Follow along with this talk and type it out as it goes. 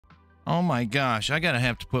Oh my gosh, I gotta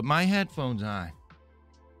have to put my headphones on.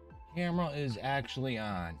 Camera is actually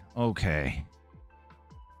on. Okay.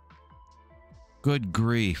 Good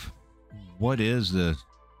grief. What is this?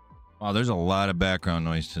 Wow, there's a lot of background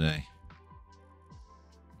noise today.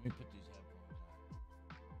 Let me put these headphones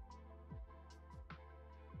on.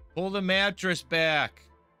 Pull the mattress back.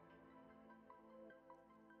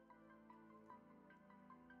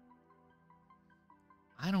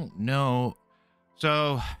 I don't know.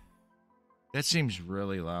 So, that seems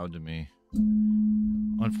really loud to me.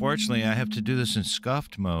 Unfortunately, I have to do this in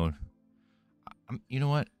scuffed mode. You know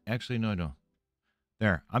what? Actually, no, I don't.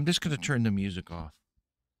 There. I'm just going to turn the music off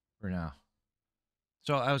for now.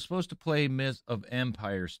 So, I was supposed to play Myth of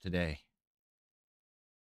Empires today.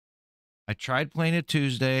 I tried playing it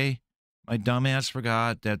Tuesday. My dumbass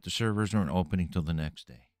forgot that the servers weren't opening till the next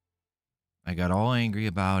day. I got all angry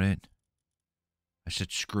about it. I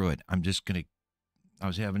said, screw it. I'm just going to... I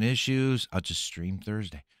was having issues. I'll just stream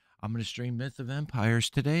Thursday. I'm going to stream Myth of Empires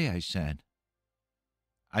today, I said.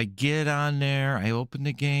 I get on there. I open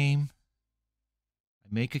the game. I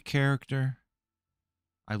make a character.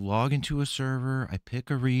 I log into a server. I pick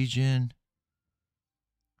a region.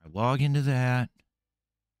 I log into that.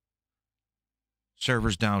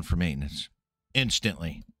 Server's down for maintenance.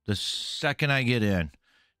 Instantly. The second I get in.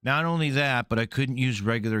 Not only that, but I couldn't use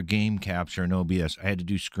regular game capture and OBS. I had to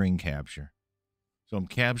do screen capture. So I'm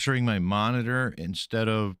capturing my monitor instead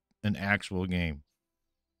of an actual game.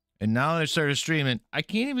 And now that I started streaming, I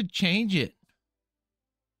can't even change it.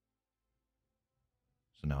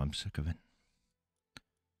 So now I'm sick of it.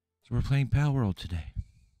 So we're playing Palworld today.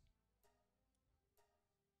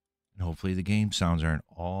 And hopefully the game sounds aren't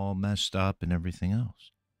all messed up and everything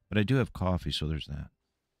else. But I do have coffee, so there's that.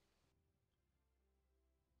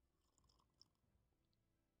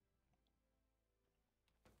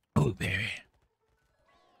 Oh, baby.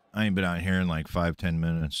 I ain't been out here in like 5-10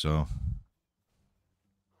 minutes, so.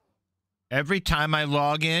 Every time I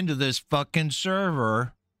log into this fucking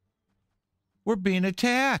server, we're being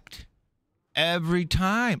attacked. Every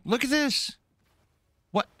time. Look at this.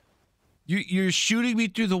 What? You're shooting me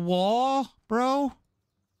through the wall, bro?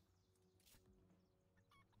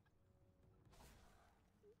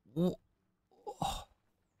 Oh.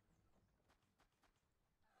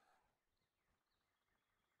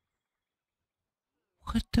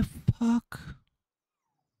 What the fuck?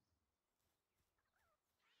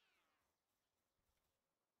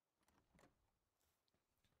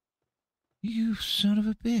 You son of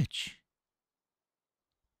a bitch.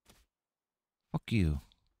 Fuck you.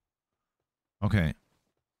 Okay.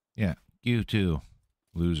 Yeah, you too,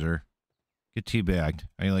 loser. Get teabagged.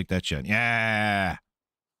 How you like that shit? Yeah!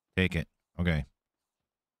 Take it. Okay.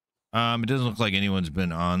 It doesn't look like anyone's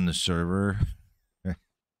been on the server.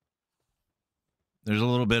 There's a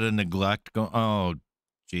little bit of neglect going. Oh,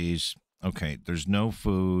 geez. Okay, there's no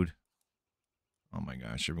food. Oh my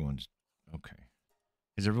gosh, everyone's... Okay.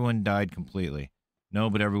 Has everyone died completely?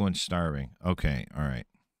 No, but everyone's starving. Okay, all right.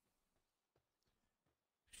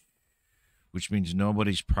 Which means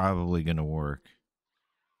nobody's probably going to work.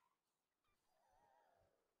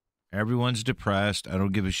 Everyone's depressed. I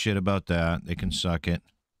don't give a shit about that. They can suck it.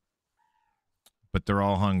 But they're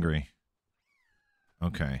all hungry.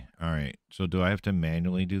 Okay, all right. So do I have to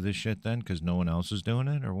manually do this shit then? Because no one else is doing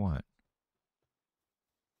it, or what?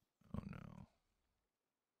 Oh,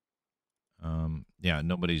 no. Yeah,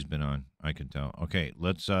 nobody's been on. I can tell. Okay,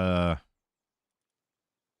 let's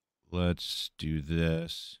do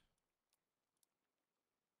this.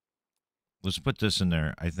 Let's put this in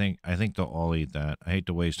there. I think they'll all eat that. I hate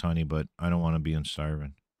to waste honey, but I don't want to be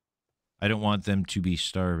starving. I don't want them to be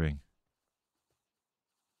starving.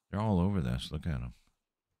 They're all over this. Look at them.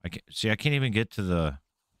 I can't see. I can't even get to the.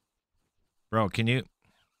 Bro, can you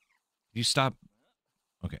stop?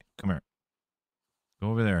 Okay, come here. Go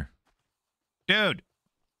over there, dude.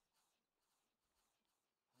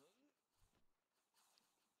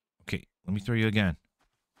 Okay, let me throw you again.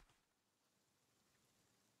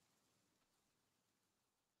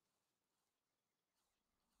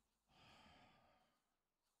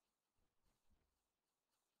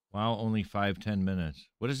 Wow, only 5-10 minutes.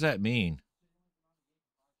 What does that mean?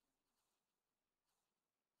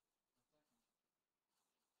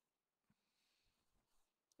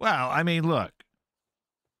 Well, I mean, look.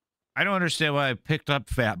 I don't understand why I picked up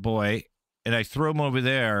Fat Boy and I throw him over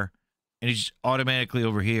there and he's automatically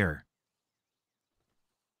over here.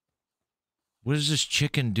 What is this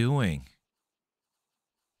chicken doing?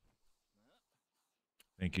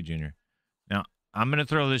 Thank you, Junior. Now, I'm going to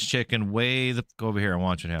throw this chicken way the fuck over here and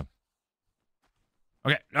watch it happen.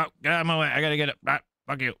 Okay, no, get out of my way. I got to get it. Ah,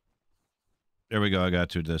 fuck you. There we go. I got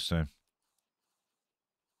to this time.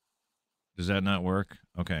 Does that not work?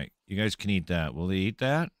 Okay. You guys can eat that. Will they eat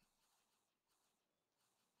that?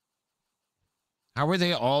 How are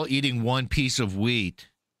they all eating one piece of wheat?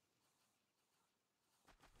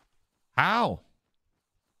 How?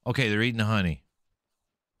 Okay, they're eating the honey.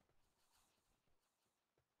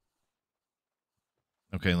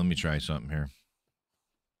 Okay, let me try something here.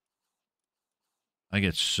 I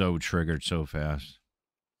get so triggered so fast.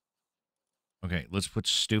 Okay, let's put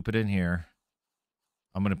stupid in here.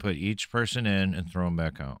 I'm going to put each person in and throw them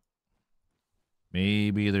back out.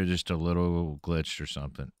 Maybe they're just a little glitched or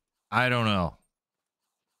something. I don't know.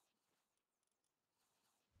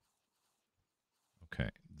 Okay,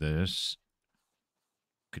 this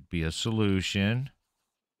could be a solution.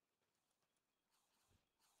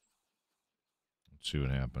 Let's see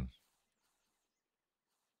what happens.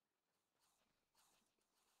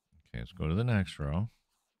 Okay, let's go to the next row.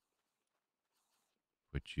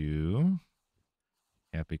 Put you,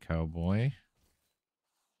 happy cowboy,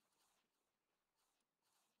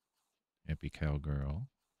 happy cowgirl.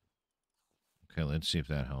 Okay, let's see if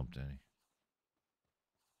that helped any.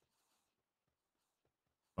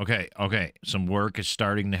 Okay, some work is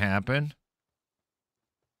starting to happen.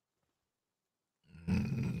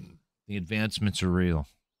 The advancements are real.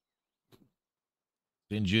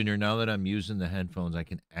 Ben Jr., now that I'm using the headphones, I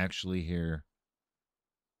can actually hear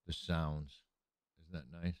the sounds. Isn't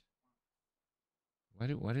that nice?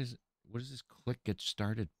 What is this click get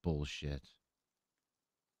started bullshit?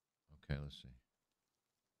 Okay, let's see.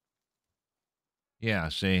 Yeah,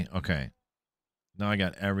 see? Okay. Now I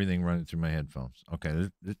got everything running through my headphones. Okay,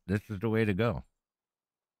 this is the way to go.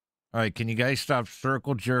 All right, can you guys stop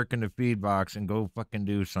circle jerking the feed box and go fucking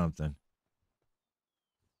do something?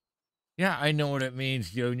 Yeah, I know what it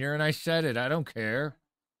means, Junior, and I said it. I don't care.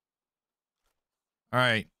 All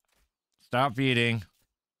right, stop feeding.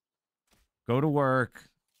 Go to work.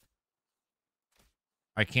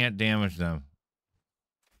 I can't damage them.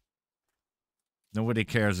 Nobody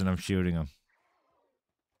cares that I'm shooting them.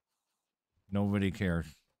 Nobody cares.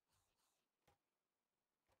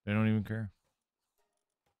 They don't even care.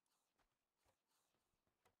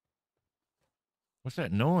 What's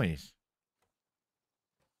that noise?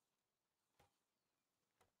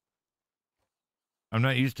 I'm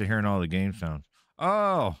not used to hearing all the game sounds.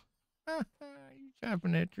 Oh! You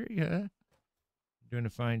chopping that tree, huh? Doing a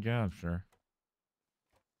fine job, sir.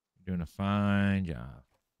 You're doing a fine job.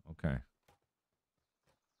 Okay.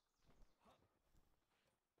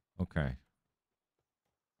 Okay.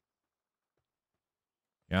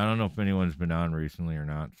 Yeah, I don't know if anyone's been on recently or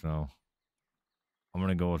not, so I'm going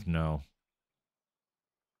to go with no.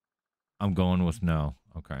 I'm going with no.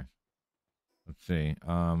 Okay. Let's see.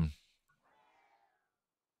 All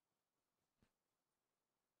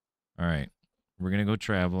right. We're going to go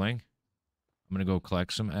traveling. I'm going to go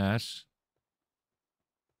collect some S.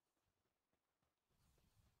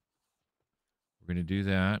 We're going to do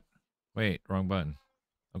that. Wait, wrong button.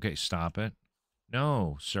 Okay, stop it.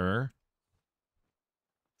 No, sir.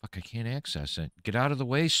 Fuck, I can't access it. Get out of the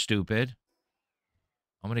way, stupid.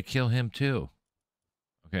 I'm going to kill him too.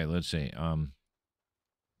 Okay, let's see.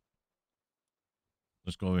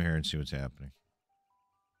 Let's go over here and see what's happening.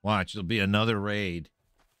 Watch, there'll be another raid.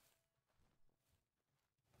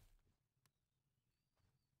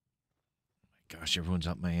 Oh my gosh, everyone's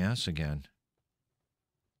up my ass again.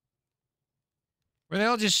 Were they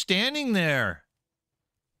all just standing there?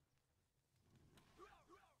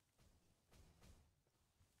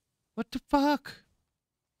 What the fuck?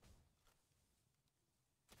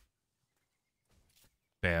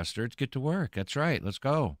 Bastards, get to work. That's right. Let's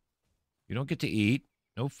go. You don't get to eat.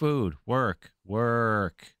 No food. Work.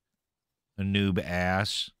 Work. A noob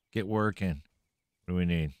ass. Get working. What do we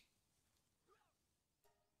need?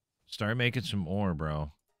 Start making some ore,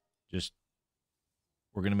 bro. Just,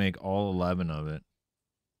 we're going to make all 11 of it.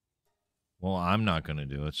 Well, I'm not going to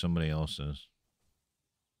do it. Somebody else is.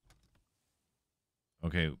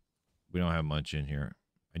 Okay, we don't have much in here.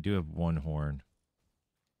 I do have one horn.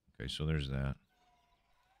 Okay, so there's that.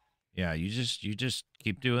 Yeah, you just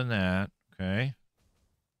keep doing that, okay?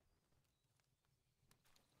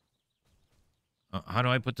 How do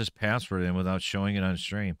I put this password in without showing it on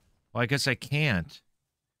stream? Well, I guess I can't.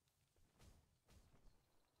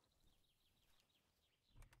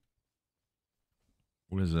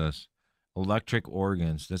 What is this? Electric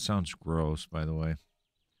organs. That sounds gross, by the way.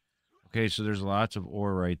 Okay, so there's lots of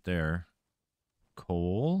ore right there.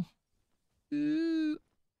 Coal?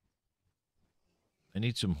 I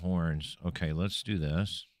need some horns. Okay, let's do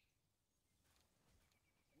this.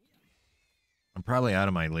 I'm probably out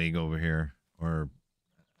of my league over here. Or,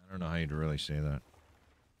 I don't know how you'd really say that.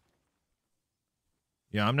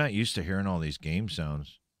 Yeah, I'm not used to hearing all these game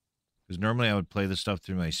sounds. Because normally I would play the stuff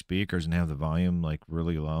through my speakers and have the volume like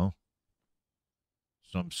really low.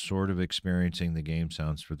 So I'm sort of experiencing the game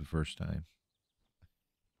sounds for the first time.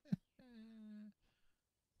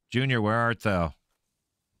 Junior, where art thou?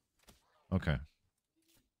 Okay.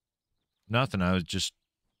 Nothing. I was just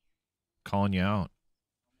calling you out.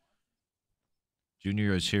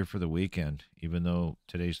 Junior is here for the weekend, even though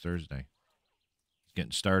today's Thursday. He's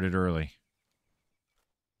getting started early.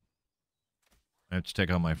 I have to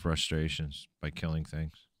take out my frustrations by killing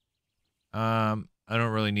things. I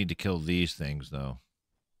don't really need to kill these things, though.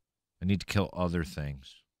 I need to kill other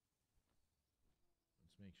things.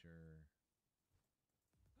 Let's make sure.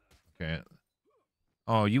 Okay.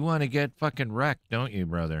 Oh, you want to get fucking wrecked, don't you,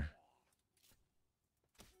 brother?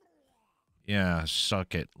 Yeah,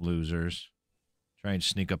 suck it, losers. Try and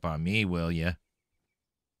sneak up on me, will ya?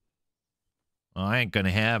 Well, I ain't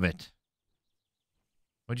gonna have it.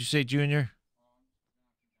 What'd you say, Junior?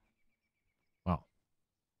 Well.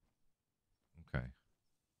 Okay.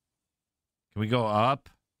 Can we go up,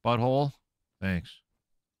 butthole? Thanks.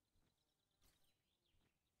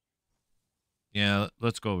 Yeah,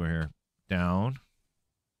 let's go over here. Down.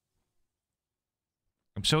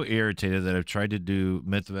 I'm so irritated that I've tried to do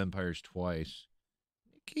Myth of Empires twice.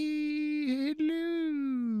 Nikki,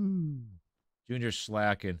 hello. Junior's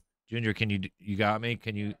slacking. Junior, you got me?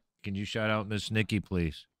 Can you shout out Miss Nikki,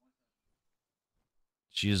 please?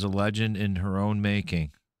 She is a legend in her own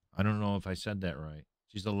making. I don't know if I said that right.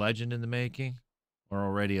 She's a legend in the making or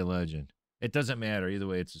already a legend. It doesn't matter. Either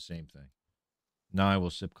way, it's the same thing. Now I will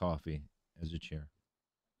sip coffee as a chair.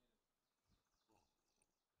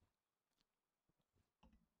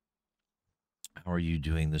 How are you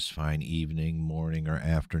doing this fine evening, morning, or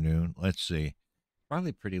afternoon? Let's see.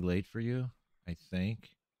 Probably pretty late for you, I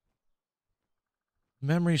think.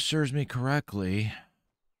 Memory serves me correctly,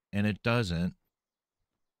 and it doesn't.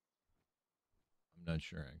 I'm not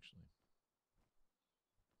sure, actually.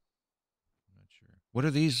 I'm not sure. What are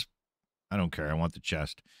these? I don't care. I want the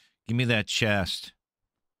chest. Give me that chest.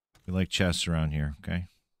 We like chests around here, okay?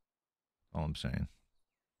 All I'm saying.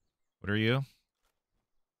 What are you?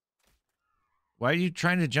 Why are you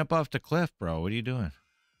trying to jump off the cliff, bro? What are you doing?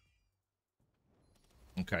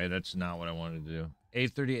 Okay, that's not what I wanted to do.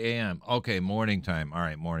 8:30 a.m. Okay, morning time. All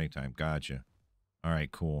right, morning time. Gotcha. All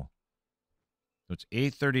right, cool. So it's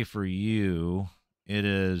 8:30 for you. It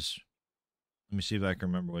is. Let me see if I can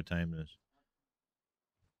remember what time it is.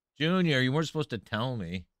 Junior, you weren't supposed to tell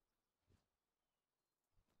me.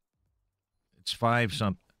 It's 5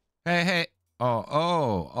 something. Hey.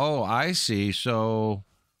 Oh, I see. So,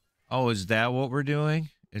 is that what we're doing?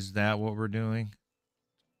 Is that what we're doing?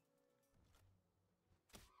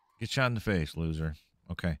 Get shot in the face, loser.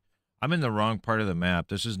 Okay. I'm in the wrong part of the map.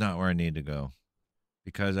 This is not where I need to go.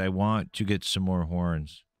 Because I want to get some more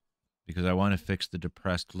horns. Because I want to fix the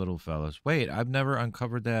depressed little fellas. Wait, I've never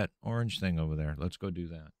uncovered that orange thing over there. Let's go do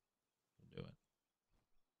that. We'll do it.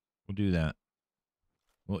 We'll do that.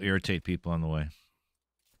 We'll irritate people on the way.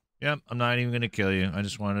 Yep, I'm not even going to kill you. I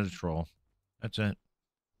just wanted to troll. That's it.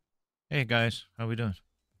 Hey, guys. How we doing?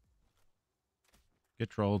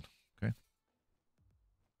 Get trolled. Okay.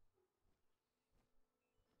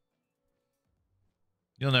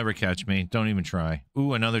 You'll never catch me. Don't even try.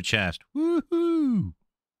 Ooh, another chest. Woohoo!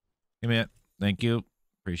 Give me it. Thank you.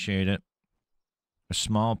 Appreciate it. A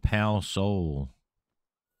small pal soul.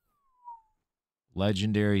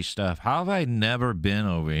 Legendary stuff. How have I never been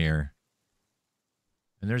over here?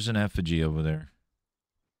 And there's an effigy over there.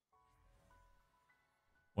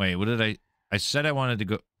 Wait, what did I said I wanted to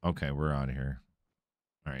go. Okay, we're out of here.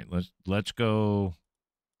 All right, let's go.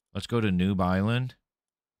 Let's go to Noob Island.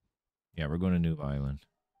 Yeah, we're going to Noob Island.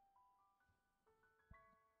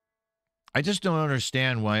 I just don't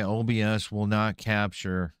understand why OBS will not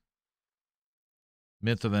capture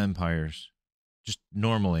Myth of Empires just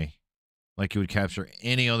normally, like you would capture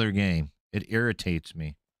any other game. It irritates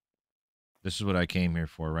me. This is what I came here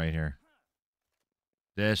for right here.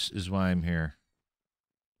 This is why I'm here.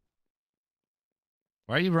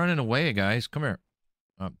 Why are you running away, guys? Come here.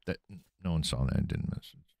 That no one saw that. I didn't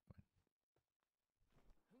miss it.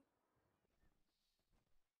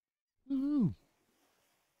 Woo-hoo.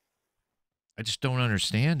 I just don't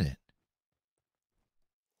understand it.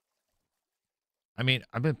 I mean,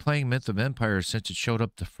 I've been playing Myth of Empires since it showed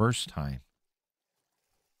up the first time.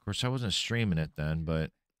 Of course, I wasn't streaming it then,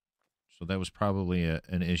 but so that was probably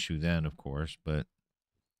an issue then, of course. But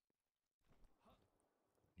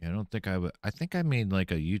yeah, I don't think I would. I think I made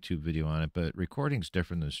like a YouTube video on it, but recording's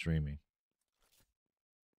different than streaming.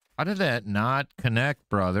 How did that not connect,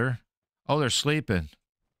 brother? Oh, they're sleeping.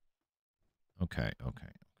 Okay.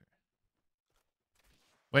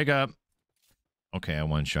 Wake up. Okay, I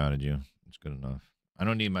one-shotted you. It's good enough. I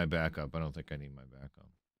don't need my backup. I don't think I need my backup.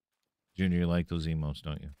 Junior, you like those emotes,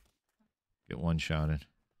 don't you? Get one-shotted.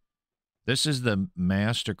 This is the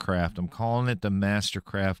Mastercraft. I'm calling it the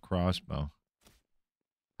Mastercraft crossbow.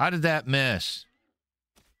 How did that miss?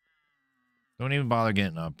 Don't even bother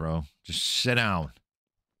getting up, bro. Just sit down.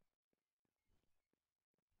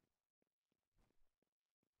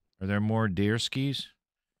 Are there more deer skis?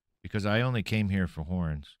 Because I only came here for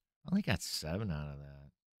horns. I only got 7 out of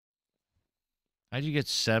that. How'd you get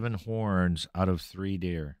 7 horns out of 3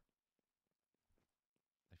 deer?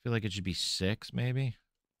 I feel like it should be 6, maybe.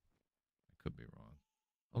 I could be wrong.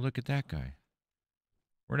 Oh, look at that guy.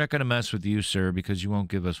 We're not going to mess with you, sir, because you won't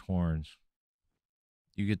give us horns.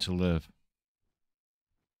 You get to live.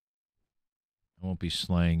 I won't be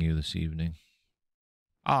slaying you this evening.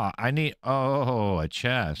 Ah, I need... Oh, a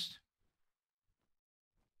chest.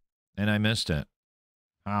 And I missed it.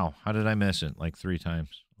 How? How did I miss it? Like 3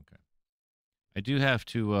 times. Okay. I do have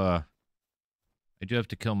to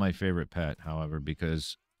kill my favorite pet, however,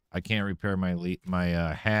 because I can't repair my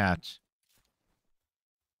hat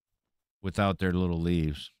without their little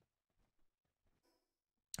leaves.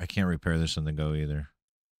 I can't repair this on the go either.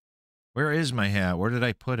 Where is my hat? Where did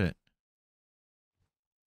I put it?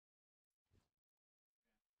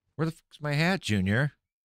 Where the fuck's my hat, Junior?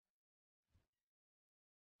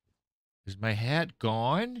 Is my hat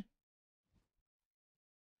gone?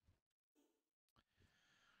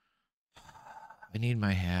 I need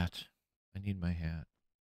my hat. I need my hat.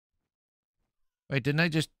 Wait, didn't I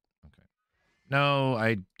just... Okay. No,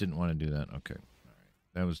 I didn't want to do that. Okay. All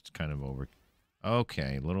right. That was kind of over...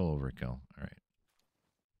 Okay, a little overkill. All right.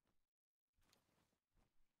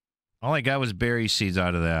 All I got was berry seeds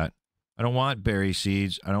out of that. I don't want berry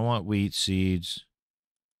seeds. I don't want wheat seeds.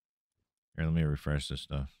 Here, let me refresh this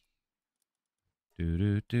stuff.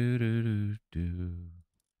 Do.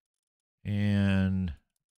 And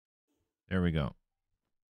there we go.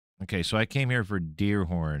 Okay, so I came here for deer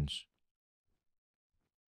horns.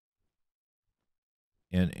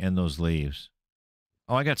 And those leaves.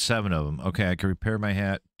 Oh, I got 7 of them. Okay, I can repair my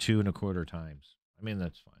hat 2 1/4 times. I mean,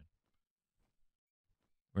 that's fine.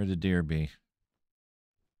 Where'd the deer be?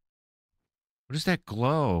 What is that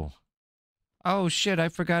glow? Oh shit, I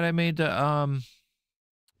forgot I made the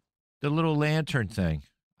little lantern thing.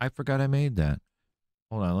 I forgot I made that.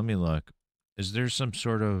 Hold on, let me look. Is there some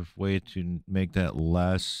sort of way to make that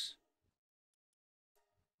less,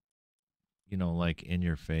 you know, like in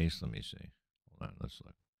your face? Let me see. Hold on, let's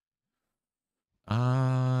look.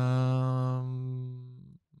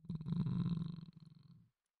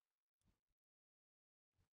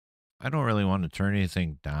 I don't really want to turn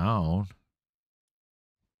anything down.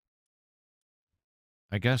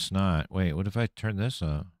 I guess not. Wait, what if I turn this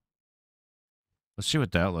up? Let's see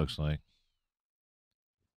what that looks like.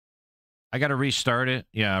 I got to restart it.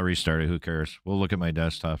 Yeah, I'll restart it. Who cares? We'll look at my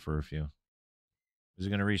desktop for a few. Is it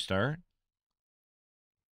going to restart?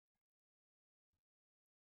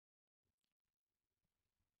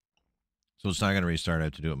 So it's not going to restart. I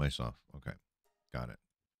have to do it myself. Okay. Got it.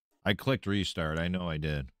 I clicked restart. I know I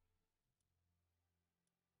did.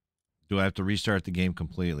 Do I have to restart the game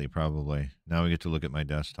completely? Probably. Now we get to look at my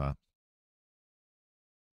desktop.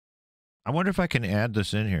 I wonder if I can add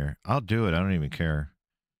this in here. I'll do it. I don't even care.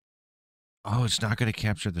 Oh, it's not going to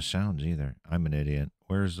capture the sounds either. I'm an idiot.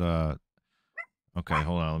 Where's, okay,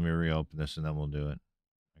 hold on. Let me reopen this and then we'll do it.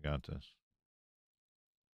 I got this.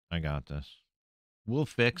 I got this. We'll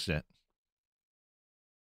fix it.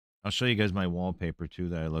 I'll show you guys my wallpaper too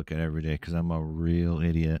that I look at every day because I'm a real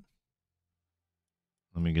idiot.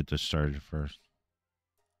 Let me get this started first.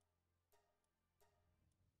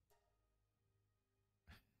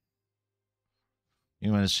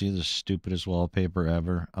 You want to see the stupidest wallpaper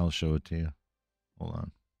ever? I'll show it to you. Hold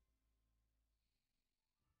on.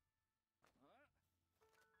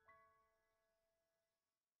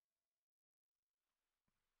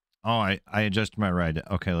 Oh, I adjusted my ride.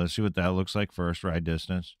 Okay, let's see what that looks like first. Ride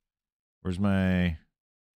distance. Where's my...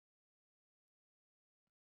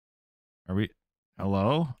 Are we...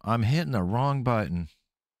 Hello? I'm hitting the wrong button.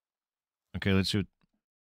 Okay, let's see what...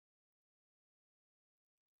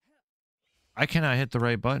 I cannot hit the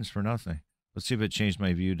right buttons for nothing. Let's see if it changed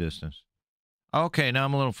my view distance. Okay, now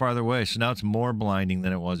I'm a little farther away, so now it's more blinding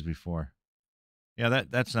than it was before. Yeah,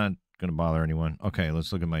 that's not going to bother anyone. Okay,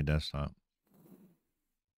 let's look at my desktop.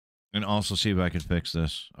 And also see if I can fix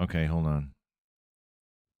this. Okay, hold on.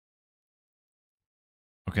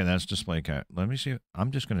 Okay, that's display cat. Let me see.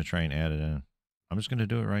 I'm just going to try and add it in. I'm just going to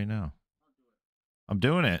do it right now. I'm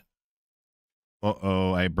doing it.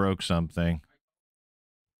 Uh-oh, I broke something.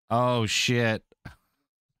 Oh, shit.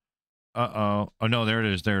 Uh-oh. Oh, no, there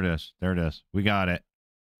it is. There it is. There it is. We got it.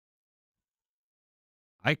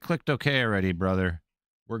 I clicked OK already, brother.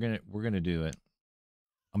 We're gonna do it.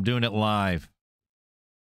 I'm doing it live.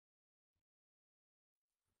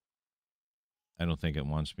 I don't think it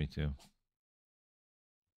wants me to.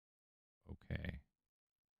 Okay.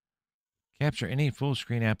 Capture any full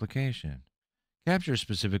screen application. Capture a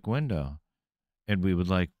specific window. And we would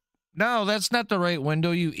like, no, that's not the right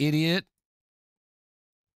window, you idiot.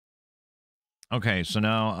 Okay, so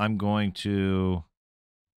now I'm going to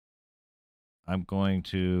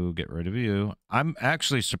get rid of you. I'm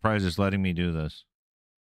actually surprised it's letting me do this.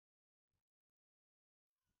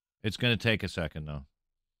 It's going to take a second, though.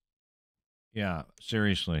 Yeah,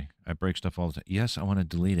 seriously. I break stuff all the time. Yes, I want to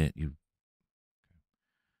delete it.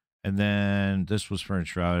 And then this was for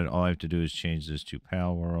Enshrouded. All I have to do is change this to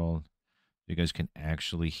Palworld. You guys can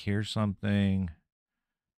actually hear something.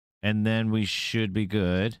 And then we should be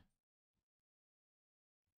good.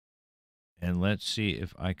 And let's see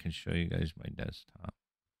if I can show you guys my desktop.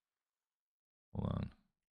 Hold on.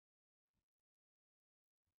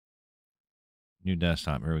 New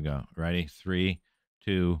desktop. Here we go. Ready? 3,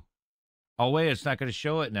 2. Oh, wait. It's not going to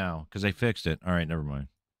show it now because I fixed it. All right. Never mind.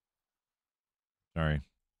 Sorry.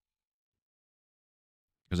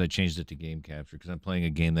 Because I changed it to game capture because I'm playing a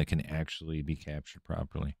game that can actually be captured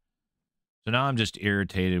properly. So now I'm just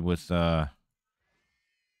irritated with... I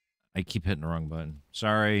keep hitting the wrong button.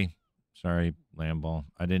 Sorry. Sorry, Lamball.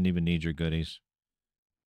 I didn't even need your goodies.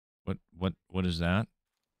 What is that?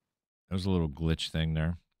 That was a little glitch thing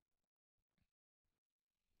there.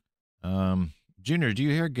 Junior, do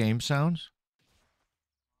you hear game sounds?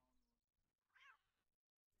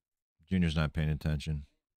 Junior's not paying attention.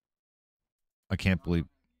 I can't believe.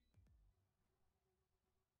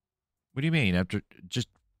 What do you mean? After just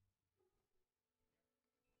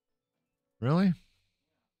really?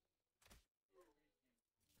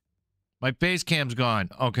 My base cam's gone.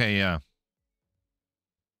 Okay, yeah.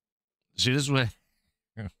 See, this is what.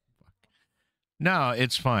 No,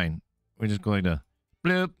 it's fine. We're just going to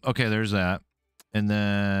bloop. Okay, there's that, and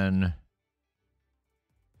then.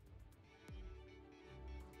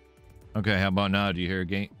 Okay, how about now? Do you hear a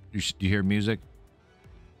game? Do you hear music?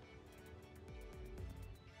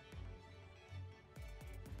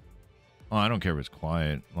 Oh, I don't care if it's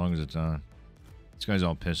quiet, as long as it's on. This guy's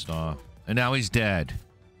all pissed off. And now he's dead.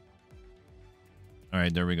 All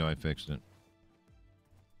right, there we go. I fixed it.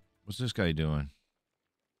 What's this guy doing?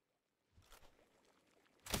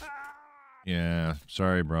 Yeah,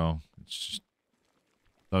 sorry, bro. It's just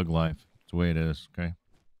thug life. It's the way it is, okay?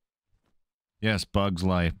 Yes, Bug's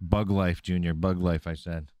life. Bug life, Junior. Bug life, I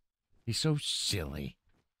said. He's so silly.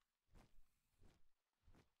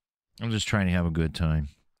 I'm just trying to have a good time.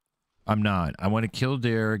 I'm not. I want to kill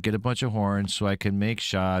deer, get a bunch of horns so I can make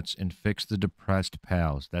shots and fix the depressed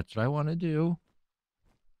pals. That's what I want to do.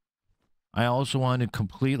 I also want to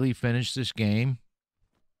completely finish this game.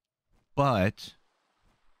 But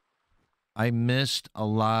I missed a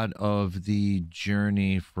lot of the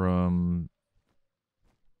journey from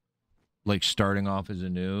like starting off as a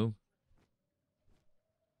noob.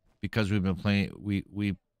 Because we've been playing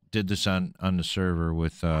we did this on the server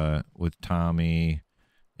with Tommy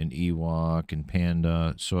and Ewok and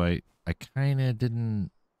Panda, so I kind of didn't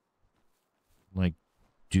like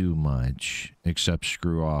do much except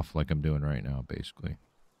screw off like I'm doing right now, basically.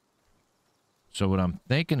 So what I'm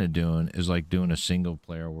thinking of doing is like doing a single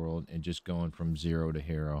player world and just going from 0 to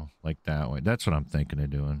hero like that way. That's what I'm thinking of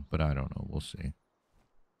doing, but I don't know. We'll see.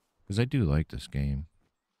 Because I do like this game.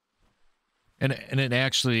 And it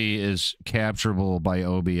actually is capturable by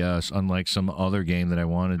OBS, unlike some other game that I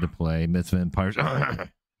wanted to play, Myth of Empires. I'm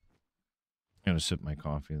going to sip my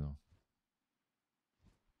coffee, though.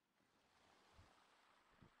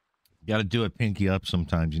 Got to do it pinky up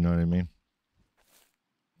sometimes, you know what I mean?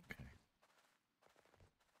 Okay.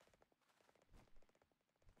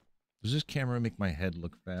 Does this camera make my head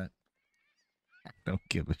look fat? I don't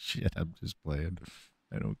give a shit. I'm just playing.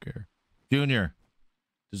 I don't care. Junior,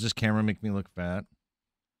 does this camera make me look fat?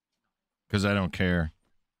 Because I don't care.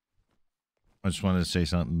 I just wanted to say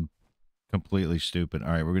something completely stupid. All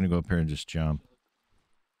right, we're going to go up here and just jump.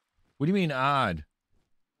 What do you mean odd?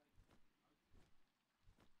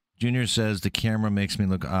 Junior says the camera makes me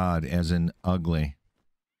look odd, as in ugly.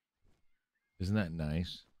 Isn't that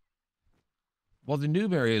nice? Well, the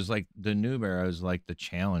noob area is like the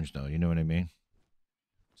challenge, though. You know what I mean?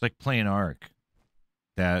 It's like playing Ark.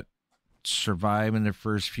 That surviving the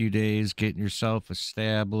first few days, getting yourself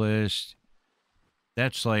established.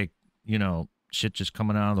 That's like, you know, shit just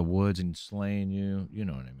coming out of the woods and slaying you. You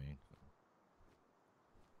know what I mean?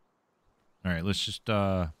 All right, let's just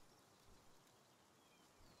yeah.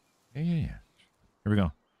 Here we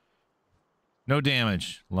go. No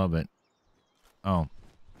damage. Love it. Oh.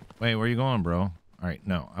 Wait, where are you going, bro? All right,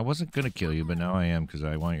 no. I wasn't going to kill you, but now I am because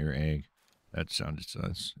I want your egg. That sounded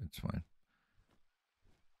sus. It's fine.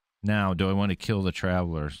 Now, do I want to kill the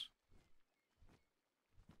travelers?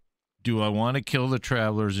 Do I want to kill the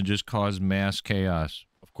travelers and just cause mass chaos?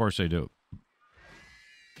 Of course I do.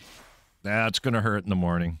 That's going to hurt in the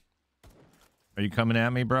morning. Are you coming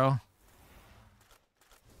at me, bro?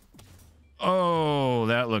 Oh,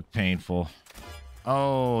 that looked painful.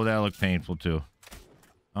 Oh, that looked painful too.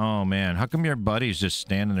 Oh, man. How come your buddy's just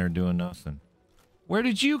standing there doing nothing? Where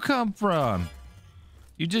did you come from?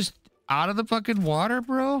 You just out of the fucking water,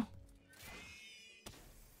 bro?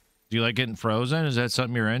 Do you like getting frozen? Is that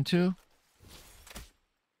something you're into?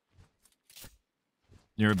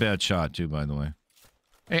 You're a bad shot too, by the way.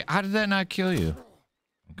 Hey, how did that not kill you?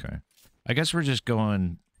 Okay. I guess we're just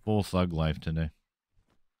going full thug life today.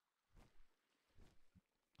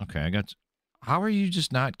 Okay, I got... How are you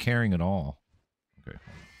just not caring at all? Okay.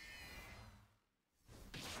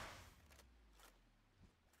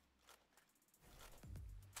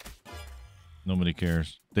 Nobody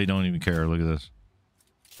cares. They don't even care. Look at this.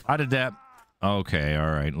 How did that... Okay,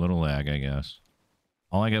 alright. Little lag, I guess.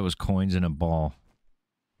 All I got was coins and a ball.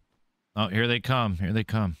 Oh, here they come. Here they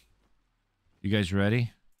come. You guys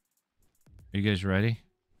ready? Are you guys ready?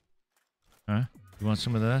 Huh? You want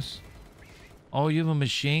some of this? Oh, you have a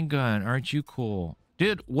machine gun. Aren't you cool?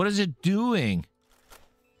 Dude, what is it doing?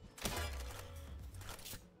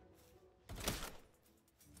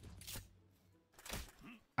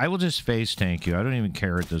 I will just face tank you. I don't even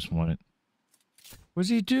care at this point. What's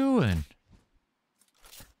he doing?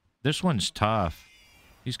 This one's tough.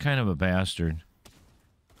 He's kind of a bastard.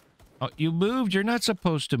 Oh, you moved. You're not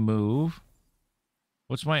supposed to move.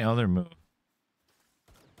 What's my other move?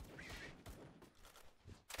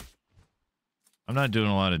 I'm not doing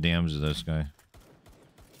a lot of damage to this guy.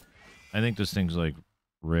 I think this thing's like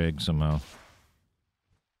rigged somehow.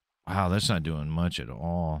 Wow, that's not doing much at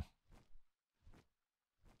all.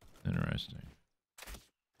 Interesting.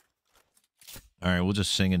 Alright, we'll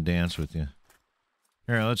just sing and dance with you.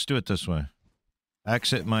 Here, let's do it this way.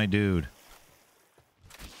 Exit my dude.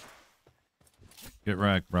 Get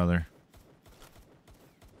wrecked, brother.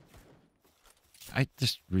 I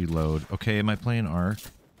just reload. Okay, am I playing Ark?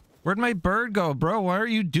 Where'd my bird go, bro? Why are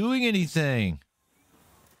you doing anything?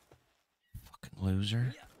 Fucking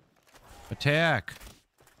loser. Attack.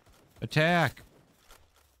 Attack.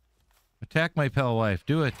 Attack my pal wife.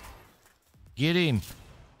 Do it. Get him.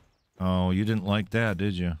 Oh, you didn't like that,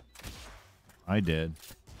 did you? I did.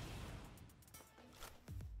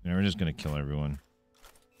 Yeah, we're just gonna kill everyone.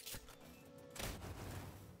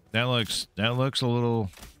 That looks a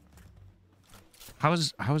little... How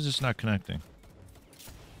is this not connecting?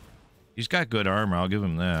 He's got good armor, I'll give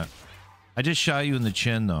him that. I just shot you in the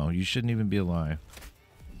chin, though. You shouldn't even be alive.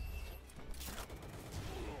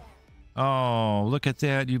 Oh, look at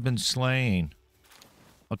that. You've been slain.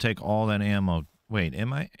 I'll take all that ammo. Wait,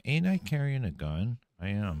 ain't I carrying a gun? I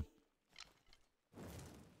am.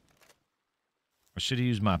 I should have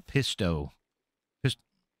used my pistol.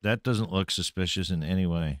 That doesn't look suspicious in any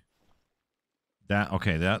way.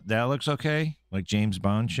 Okay, that looks okay. Like James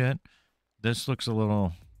Bond shit. This looks a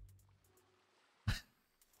little...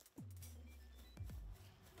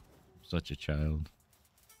 Such a child.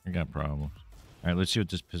 I got problems. Alright, let's see what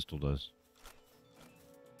this pistol does.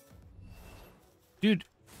 Dude,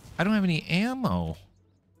 I don't have any ammo.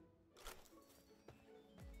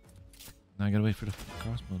 Now I gotta wait for the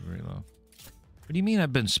crossbow to reload. What do you mean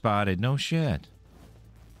I've been spotted? No shit.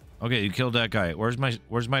 Okay, you killed that guy. Where's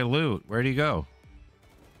my loot? Where'd he go?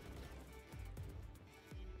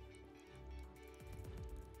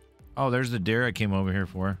 Oh, there's the deer I came over here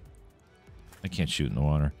for. I can't shoot in the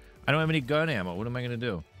water. I don't have any gun ammo. What am I going to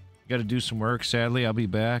do? Got to do some work. Sadly, I'll be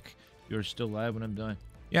back. You're still alive when I'm done.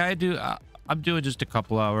 Yeah, I do. I'm doing just a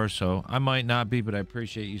couple hours, so I might not be, but I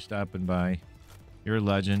appreciate you stopping by. You're a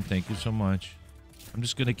legend. Thank you so much. I'm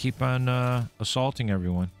just going to keep on assaulting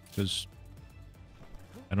everyone, because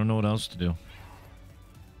I don't know what else to do.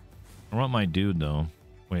 I want my dude, though.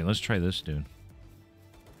 Wait, let's try this dude.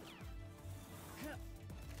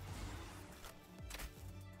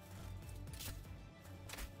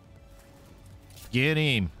 Get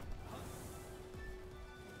him.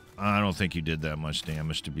 I don't think you did that much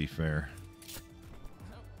damage, to be fair.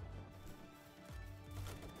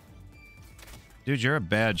 Dude, you're a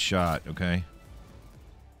bad shot, okay?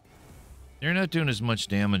 You're not doing as much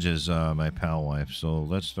damage as my pal wife, so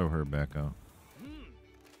let's throw her back out.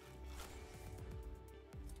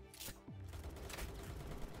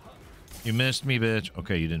 You missed me, bitch.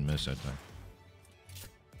 Okay, you didn't miss that time.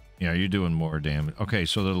 Yeah, you're doing more damage. Okay,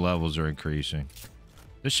 so the levels are increasing.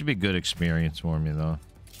 This should be good experience for me, though.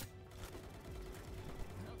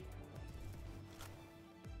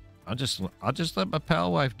 I'll just let my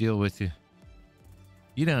pal wife deal with you.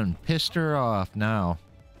 You done pissed her off now.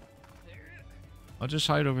 I'll just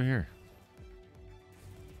hide over here.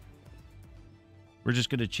 We're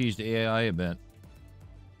just gonna cheese the AI a bit.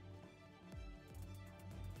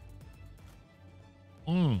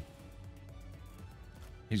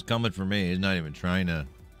 He's coming for me. He's not even trying to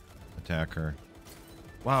attack her.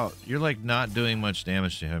 Wow, you're like not doing much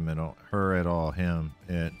damage to him at all. Her at all. Him.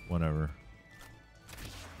 It. Whatever.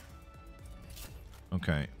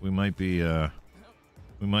 Okay, we might be,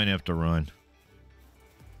 we might have to run.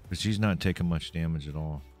 Because he's not taking much damage at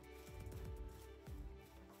all.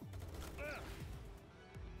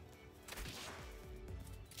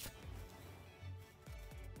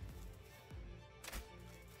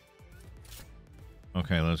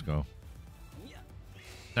 Okay, let's go.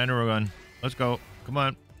 Time to run. Let's go. Come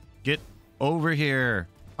on. Get over here.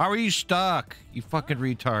 How are you stuck? You fucking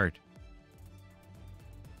retard.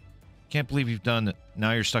 Can't believe you've done that.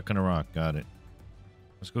 Now you're stuck on a rock. Got it.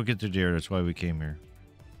 Let's go get the deer. That's why we came here.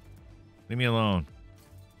 Leave me alone.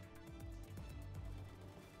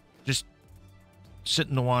 Just sit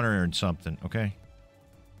in the water and something, okay?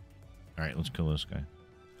 Alright, let's kill this guy.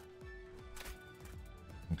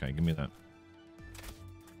 Okay, give me that.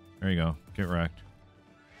 There you go. Get wrecked.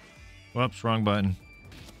 Whoops, wrong button.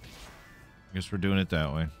 Guess we're doing it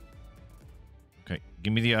that way. Okay,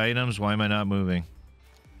 give me the items. Why am I not moving?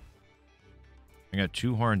 I got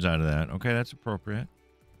 2 horns out of that. Okay, that's appropriate.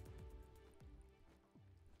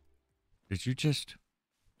 Did you just...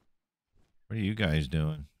 What are you guys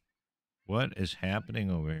doing? What is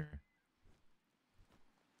happening over here?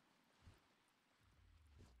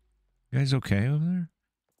 You guys okay over there?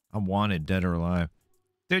 I'm wanted, dead or alive.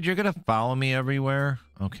 Dude, you're gonna follow me everywhere?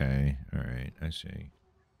 Okay, alright, I see.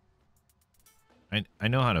 I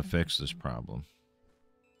know how to fix this problem.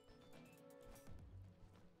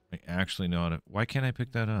 I actually know how to... Why can't I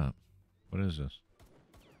pick that up? What is this?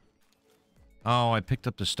 Oh, I picked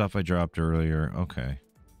up the stuff I dropped earlier. Okay.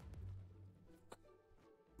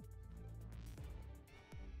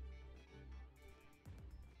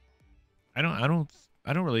 I don't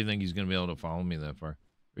really think he's gonna be able to follow me that far.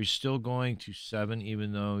 Are you still going to 7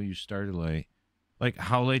 even though you started late? Like,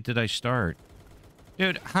 how late did I start?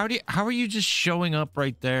 Dude, how are you just showing up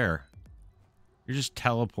right there? You're just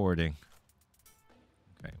teleporting.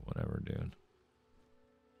 Okay, whatever, dude.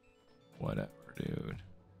 Whatever, dude.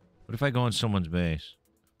 What if I go in someone's base?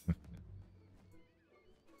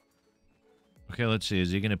 Okay, let's see.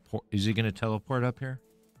 Is he gonna teleport up here?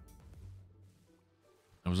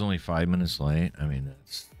 I was only 5 minutes late. I mean,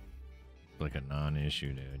 that's like a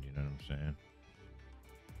non-issue, dude. You know what I'm saying?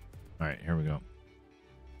 All right, here we go.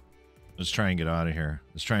 Let's try and get out of here.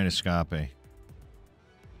 Let's try and escape. We're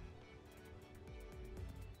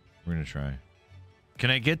gonna try.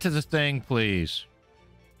 Can I get to the thing, please?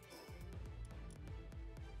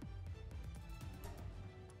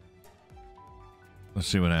 Let's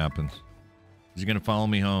see what happens. Is he gonna follow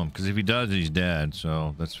me home? Because if he does, he's dead,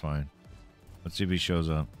 so that's fine. Let's see if he shows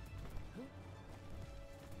up.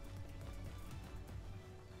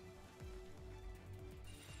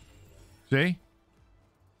 See?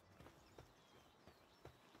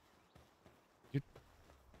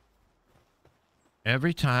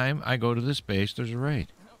 Every time I go to this base, there's a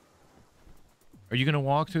raid. Are you gonna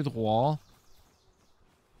walk through the wall?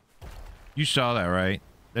 You saw that, right?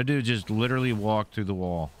 That dude just literally walked through the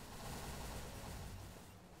wall.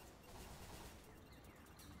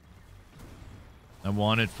 I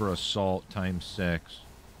wanted for assault ×6.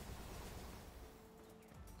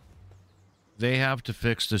 They have to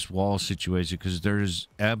fix this wall situation because there's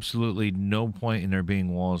absolutely no point in there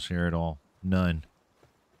being walls here at all. None.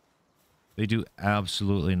 They do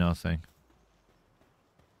absolutely nothing.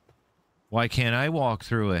 Why can't I walk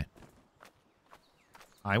through it?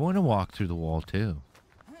 I want to walk through the wall too.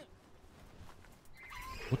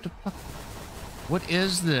 What the fuck? What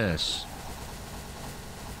is this?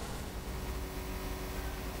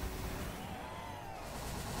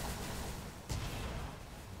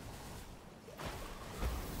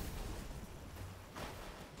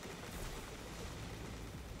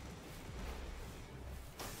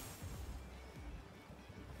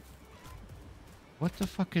 What the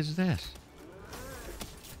fuck is this?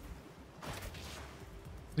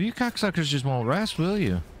 Well, you cocksuckers just won't rest, will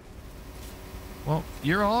you? Well,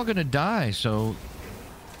 you're all gonna die, so...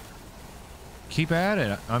 keep at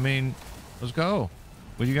it. I mean, let's go.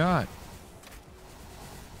 What do you got?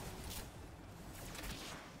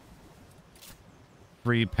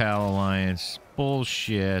 Free Pal Alliance.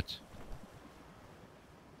 Bullshit.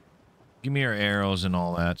 Give me your arrows and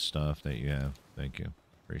all that stuff that you have. Thank you.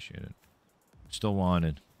 Appreciate it. Still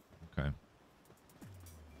wanted. Okay.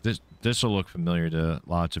 This will look familiar to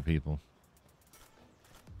lots of people.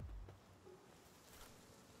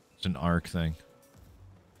 It's an arc thing.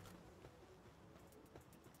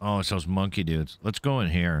 Oh, it's those monkey dudes. Let's go in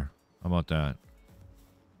here. How about that?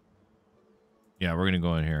 Yeah, we're gonna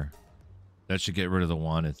go in here. That should get rid of the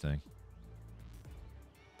wanted thing.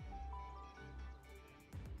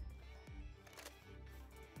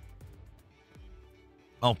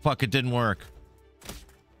 Oh, fuck, it didn't work.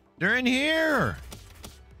 They're in here!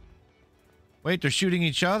 Wait, they're shooting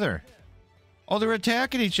each other. Oh, they're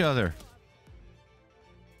attacking each other.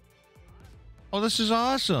 Oh, this is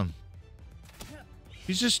awesome.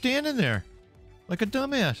 He's just standing there. Like a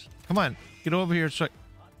dumbass. Come on, get over here. So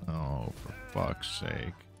oh, for fuck's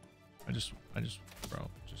sake. I just, bro,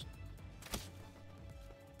 just...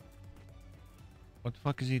 What the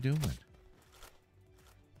fuck is he doing?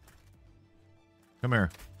 Come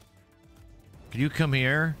here. Can you come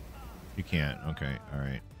here? You can't. Okay,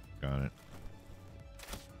 alright. Got it.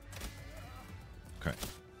 Okay.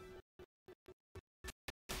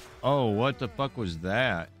 Oh, what the fuck was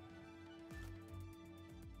that?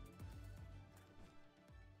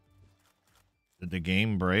 Did the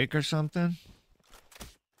game break or something?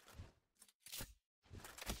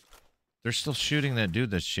 They're still shooting that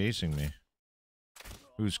dude that's chasing me.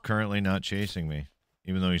 Who's currently not chasing me.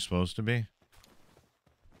 Even though he's supposed to be.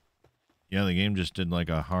 Yeah, the game just did like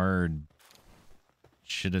a hard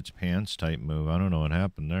shit its pants type move. I don't know what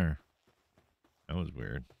happened there. That was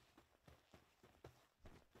weird.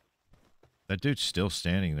 That dude's still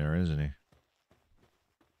standing there, isn't he?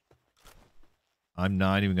 I'm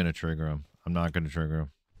not even going to trigger him. I'm not going to trigger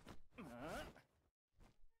him.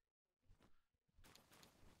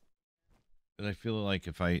 But I feel like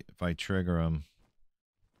if I trigger him,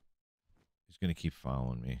 he's going to keep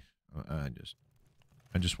following me. I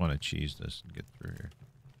just want to cheese this and get through here.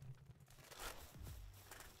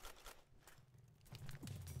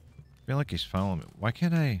 I feel like he's following me. Why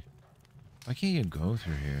can't you go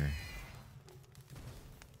through here?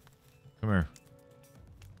 Come here.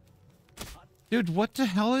 Dude, what the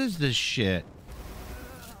hell is this shit?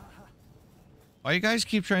 Why you guys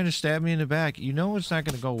keep trying to stab me in the back? You know it's not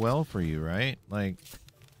going to go well for you, right? Like,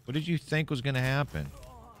 what did you think was going to happen?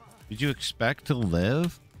 Did you expect to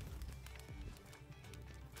live?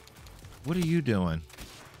 What are you doing?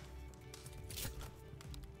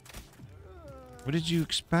 What did you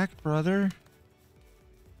expect, brother?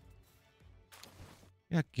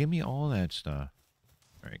 Yeah, give me all that stuff.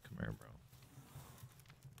 Alright, come here, bro.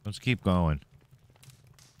 Let's keep going.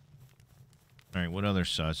 Alright, what other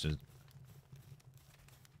sus is...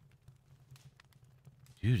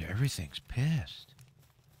 Dude, everything's pissed.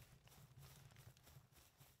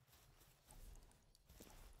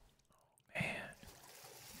 Oh, man.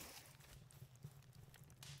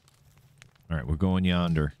 Alright, we're going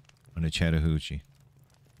yonder. On a Chattahoochee. I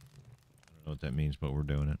don't know what that means, but we're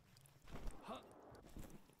doing it.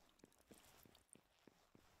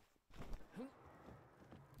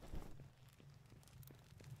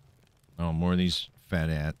 Oh, more of these fat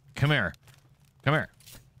ass. Come here. Come here.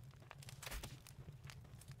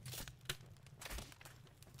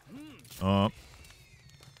 Oh.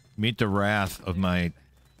 Meet the wrath of my...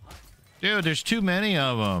 Dude, there's too many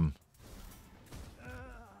of them.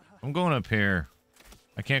 I'm going up here.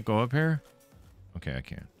 I can't go up here? Okay, I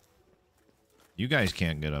can. You guys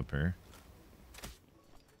can't get up here.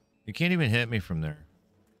 You can't even hit me from there.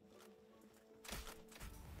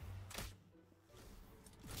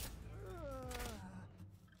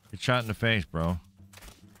 Get shot in the face, bro.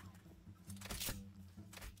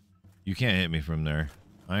 You can't hit me from there.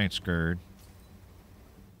 I ain't scared.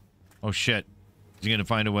 Oh, shit. Is he gonna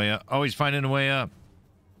find a way up? Oh, he's finding a way up.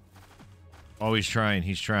 Oh, he's trying.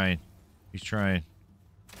 He's trying. He's trying.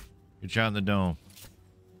 Get shot in the dome.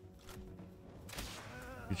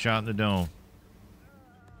 Get shot in the dome.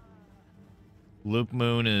 Luke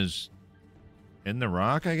Moon is in the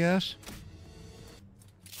rock, I guess?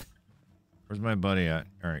 Where's my buddy at?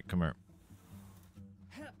 Alright, come here.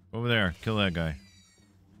 Over there. Kill that guy.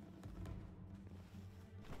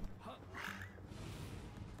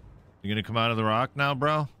 You gonna come out of the rock now,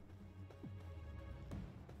 bro?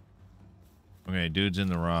 Okay, dude's in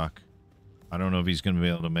the rock. I don't know if he's gonna be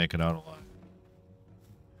able to make it out alive.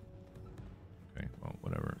 Okay, well,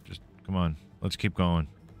 whatever. Just, come on. Let's keep going.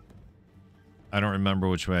 I don't remember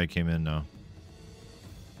which way I came in now.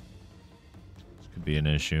 This could be an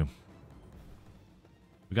issue.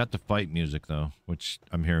 We got the fight music, though, which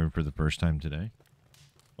I'm hearing for the first time today.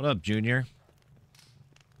 What up, Junior?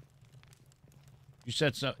 You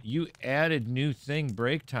said so. You added new thing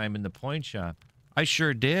break time in the point shop. I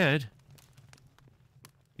sure did.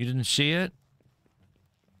 You didn't see it?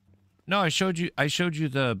 No, I showed you. I showed you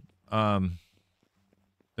the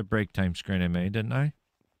break time screen I made, didn't I?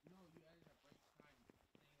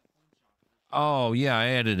 Oh yeah, I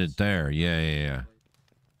added it there. Yeah.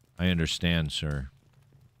 I understand, sir.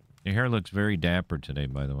 Your hair looks very dapper today,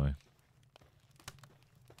 by the way.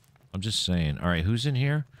 I'm just saying. All right, who's in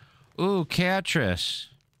here? Ooh, Catrice.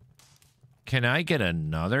 Can I get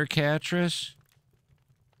another Catrice?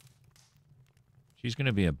 She's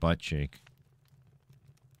gonna be a butt cheek.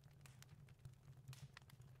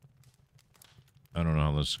 I don't know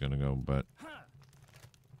how this is gonna go, but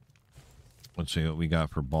let's see what we got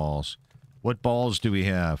for balls. What balls do we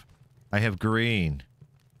have? I have green.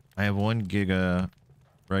 I have 1 giga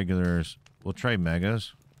regulars. We'll try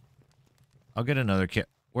megas. I'll get another cat.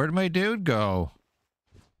 Where'd my dude go?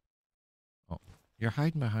 Oh, you're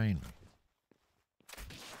hiding behind me.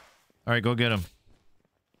 All right, go get him.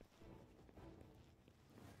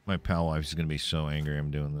 My pal wife is gonna be so angry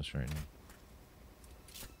I'm doing this right now.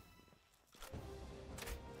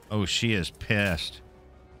 Oh, she is pissed.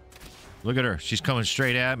 Look at her. She's coming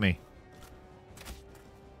straight at me.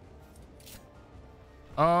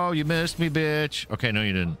 Oh, you missed me, bitch. Okay, no,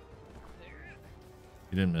 you didn't.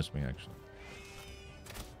 You didn't miss me, actually.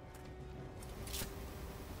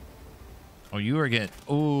 Oh, you are getting...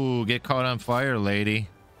 Ooh, get caught on fire, lady.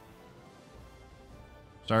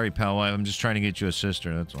 Sorry, pal wife. I'm just trying to get you a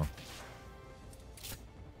sister, that's all.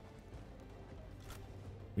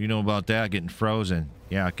 You know about that, getting frozen.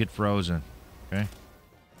 Yeah, get frozen. Okay?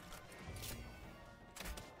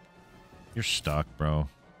 You're stuck, bro.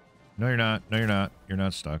 No, you're not. No, you're not. You're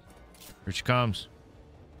not stuck. Here she comes.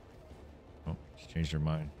 Oh, she changed her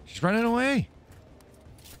mind. She's running away.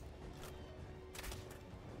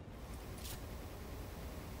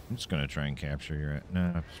 I'm just gonna try and capture your...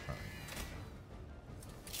 No, it's probably...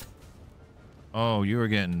 Oh, you were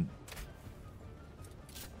getting...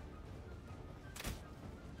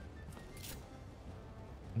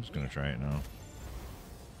 I'm just gonna try it now.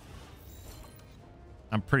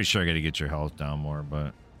 I'm pretty sure I gotta get your health down more,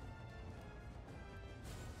 but...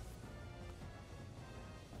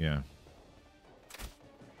 Yeah.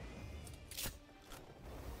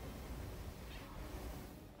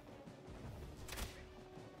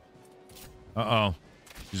 Uh-oh.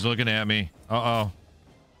 She's looking at me. Uh-oh.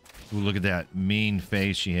 Ooh, look at that mean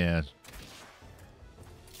face she has.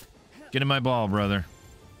 Get in my ball, brother.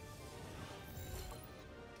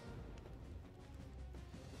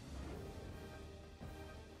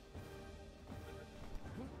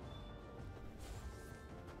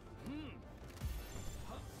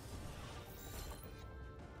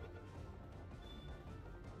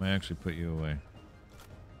 I actually put you away.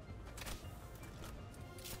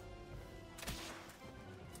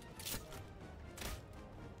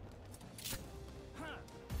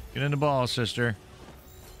 Get in the ball, sister.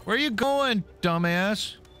 Where are you going,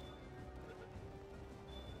 dumbass?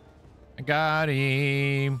 I got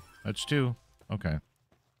him. That's 2. Okay.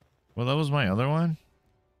 Well, that was my other one.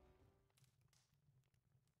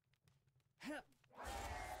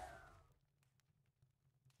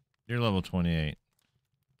 You're level 28.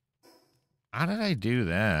 How did I do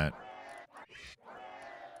that?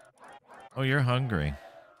 Oh, you're hungry.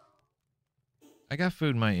 I got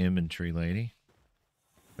food in my inventory, lady.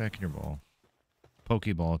 Back in your ball.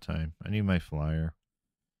 Pokeball time. I need my flyer.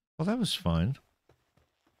 Well, that was fun.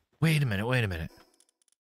 Wait a minute, wait a minute.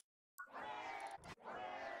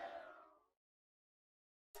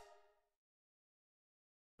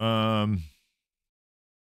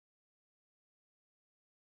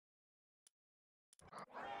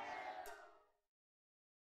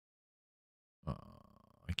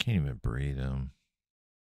 I can't even breathe him.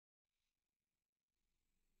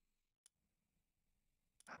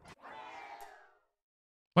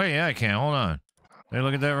 Wait, yeah, I can. Hold on. Did I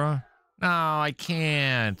look at that wrong? No, I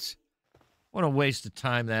can't. What a waste of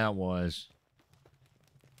time that was.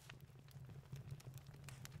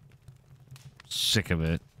 Sick of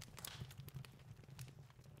it.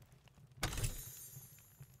 Give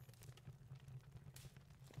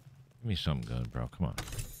me something good, bro. Come on.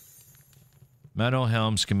 Metal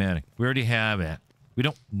helm schematic. We already have it. We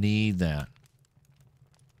don't need that.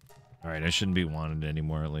 Alright, I shouldn't be wanted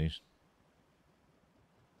anymore, at least.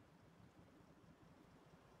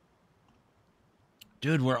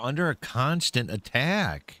 Dude, we're under a constant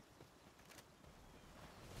attack.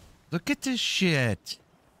 Look at this shit.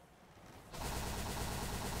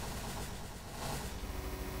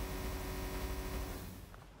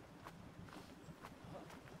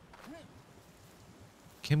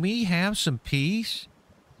 Can we have some peace?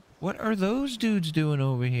 What are those dudes doing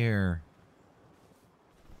over here?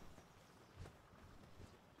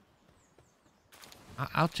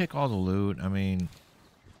 I'll take all the loot. I mean...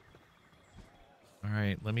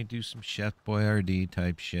 Alright, let me do some Chef Boyardee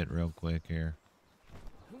type shit real quick here.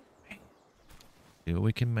 See what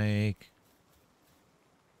we can make.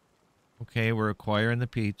 Okay, we're acquiring the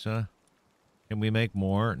pizza. Can we make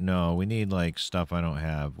more? No, we need, like, stuff I don't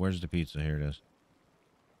have. Where's the pizza? Here it is.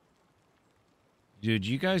 Dude,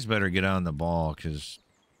 you guys better get on the ball, because...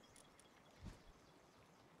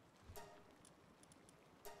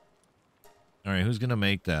 Alright, who's gonna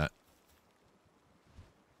make that?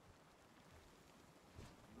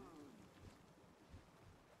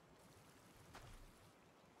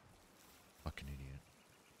 Fucking idiot.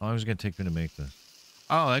 How long is it gonna take me to make this?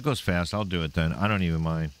 Oh, that goes fast. I'll do it then. I don't even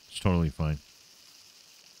mind. It's totally fine.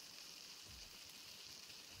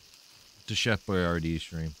 It's a Chef Boyardee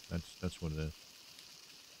stream. That's what it is.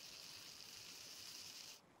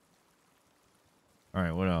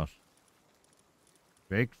 Alright, what else?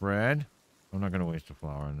 Baked bread? I'm not gonna waste a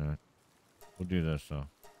flour on that. We'll do this though.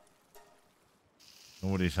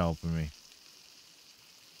 Nobody's helping me.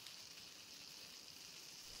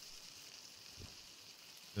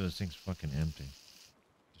 Dude, this thing's fucking empty.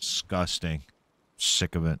 Disgusting.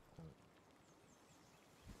 Sick of it.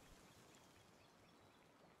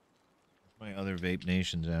 Where's my other Vape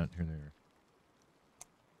Nations at? Here they are.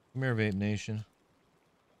 Come here, Vape Nation.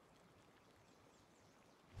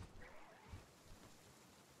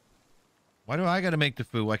 Why do I gotta make the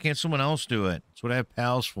food? Why can't someone else do it? That's what I have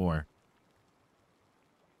pals for.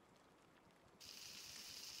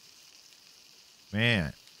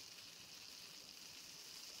 Man.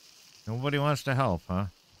 Nobody wants to help, huh?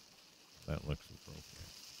 That looks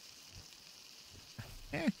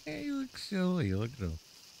appropriate. You look silly. Look at him.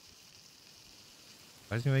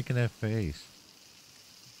 Why is he making that face?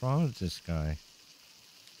 What's wrong with this guy?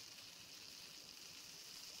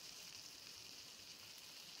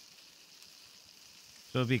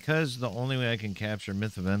 So because the only way I can capture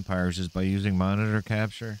Myth of Empires is by using monitor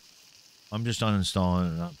capture, I'm just uninstalling it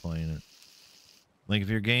and not playing it. Like if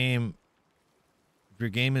your game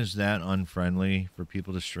is that unfriendly for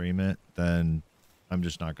people to stream it, then I'm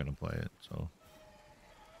just not going to play it. So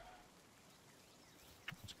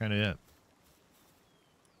that's kind of it.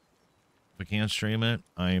 If I can't stream it,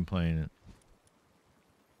 I ain't playing it.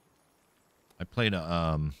 I played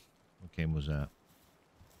a what game was that?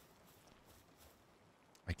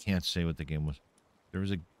 I can't say what the game was. There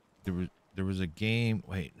was a game.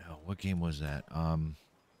 Wait, no, what game was that?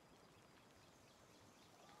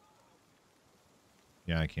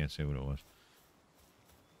 Yeah, I can't say what it was.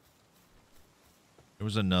 There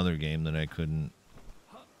was another game that I couldn't.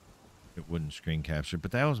 It wouldn't screen capture,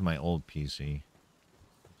 but that was my old PC.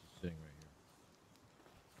 It's sitting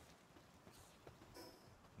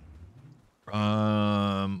right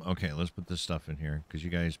here. Okay, let's put this stuff in here because you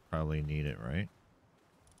guys probably need it, right?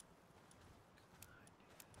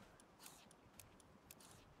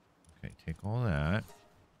 Okay, take all that.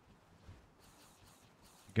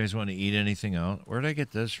 You guys want to eat anything else? Where did I get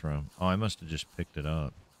this from? Oh, I must have just picked it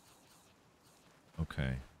up.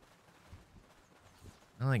 Okay.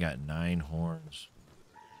 I only got 9 horns.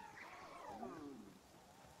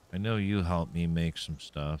 I know you helped me make some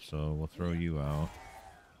stuff, so we'll throw you out.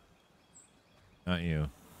 Not you.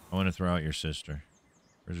 I want to throw out your sister.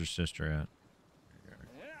 Where's your sister at?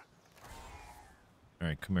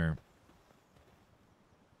 Alright, come here.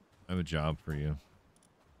 I have a job for you.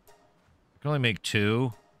 I can only make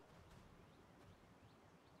 2.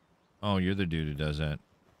 Oh, you're the dude who does that.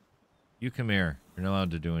 You come here. You're not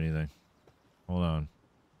allowed to do anything. Hold on.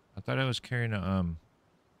 I thought I was carrying a,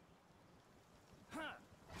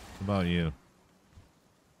 What about you?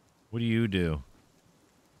 What do you do?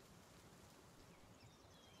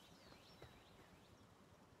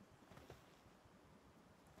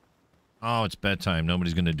 Oh, it's bedtime.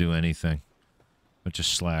 Nobody's gonna do anything. Bunch of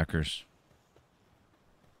slackers.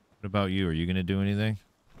 What about you? Are you gonna do anything?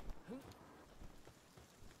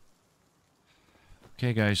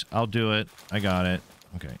 Okay, guys. I'll do it. I got it.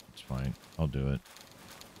 Okay, it's fine. I'll do it.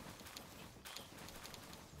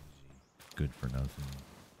 Good for nothing.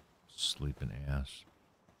 Sleeping ass.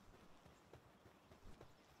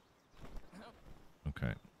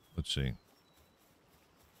 Okay, let's see.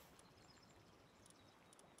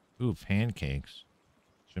 Ooh, pancakes.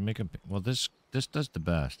 Should I make a... Well, this does the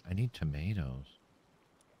best. I need tomatoes.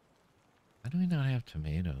 Why do we not have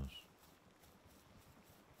tomatoes?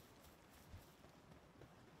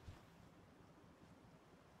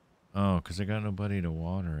 Oh, because I got nobody to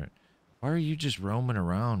water it. Why are you just roaming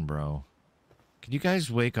around, bro? Can you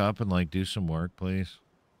guys wake up and, like, do some work, please?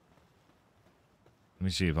 Let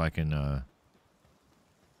me see if I can,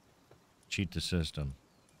 cheat the system.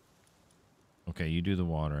 Okay, you do the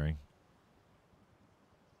watering.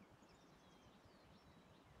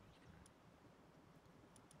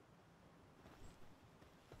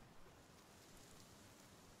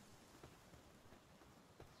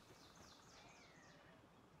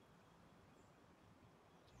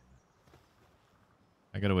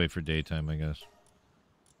 I gotta wait for daytime, I guess.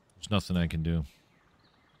 There's nothing I can do.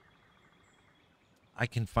 I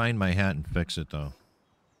can find my hat and fix it, though.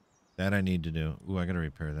 That I need to do. Ooh, I gotta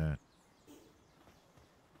repair that.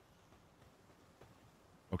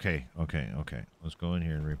 Okay. Let's go in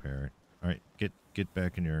here and repair it. All right, get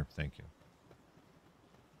back in your... Thank you.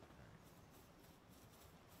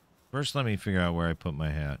 First, let me figure out where I put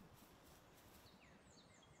my hat.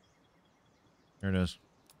 Here it is.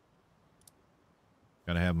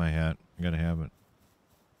 Gotta have my hat. I gotta have it.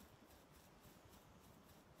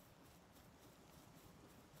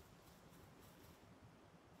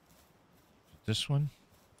 This one?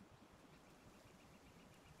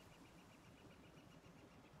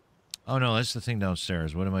 Oh no, that's the thing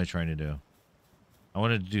downstairs. What am I trying to do? I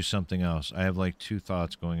wanted to do something else. I have like two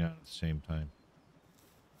thoughts going on at the same time.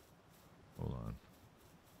 Hold on.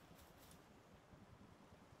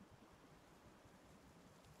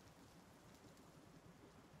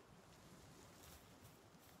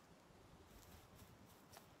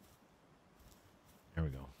 There we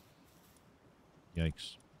go.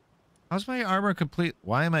 Yikes. How's my armor complete?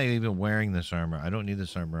 Why am I even wearing this armor? I don't need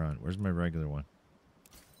this armor on. Where's my regular one?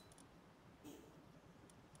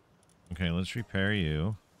 Okay, let's repair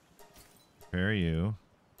you. Repair you.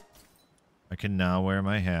 I can now wear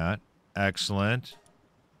my hat. Excellent.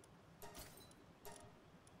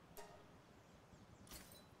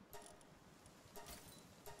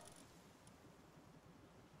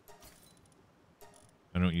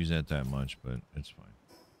 I don't use that much, but it's fine.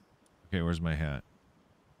 Okay, where's my hat?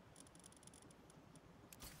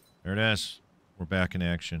 There it is. We're back in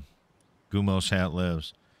action. Gummo's hat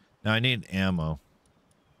lives. Now I need ammo.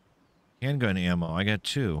 Handgun ammo. I got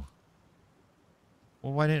 2.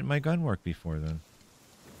 Well, why didn't my gun work before then?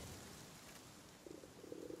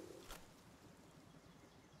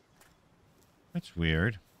 That's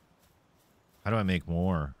weird. How do I make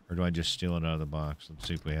more? Or do I just steal it out of the box? Let's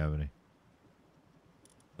see if we have any.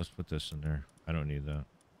 Let's put this in there. I don't need that.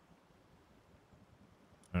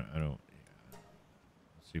 I don't... Yeah.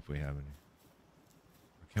 Let's see if we have any.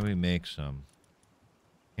 Or can we make some?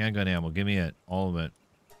 Handgun ammo. Give me it. All of it.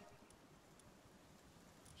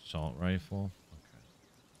 Assault rifle. Okay.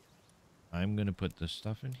 I'm going to put this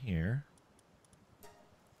stuff in here.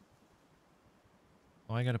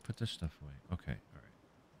 Oh, I got to put this stuff away. Okay. All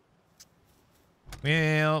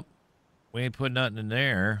right. Well, we ain't put nothing in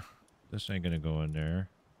there. This ain't going to go in there.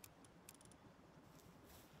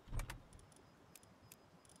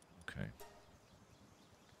 Okay.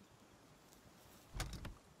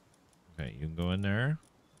 Okay, you can go in there.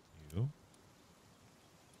 You.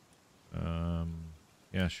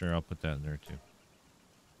 Yeah, sure, I'll put that in there too.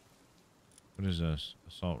 What is this?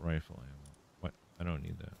 Assault rifle ammo. What? I don't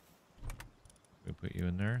need that. We put you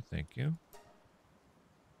in there. Thank you.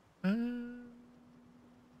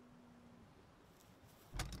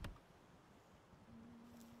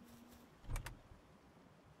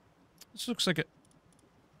 This looks like a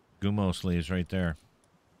Gummo sleeves right there.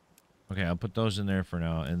 Okay, I'll put those in there for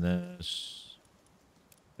now. And this,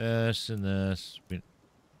 and this.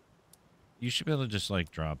 You should be able to just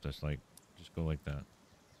like drop this, like just go like that.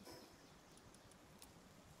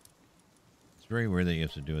 It's very weird that you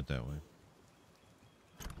have to do it that way.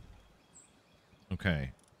 Okay,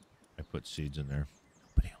 I put seeds in there.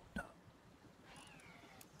 Nobody will know.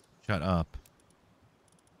 Shut up.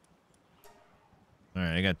 All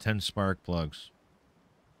right, I got 10 spark plugs.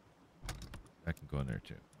 That can go in there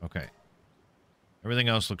too. Okay. Everything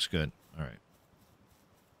else looks good. All right.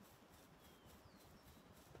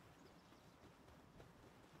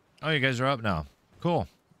 Oh, you guys are up now. Cool.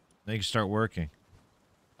 Now you can start working.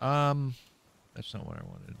 That's not what I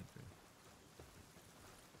wanted to do.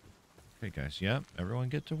 Okay, guys. Yep. Everyone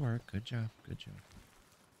get to work. Good job. Good job.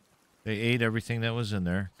 They ate everything that was in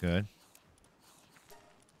there. Good.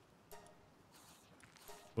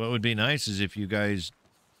 What would be nice is if you guys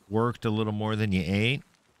worked a little more than you ate.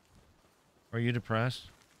 Are you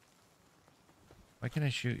depressed? Why can't I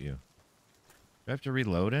shoot you? Do I have to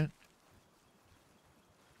reload it?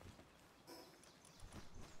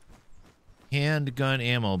 Handgun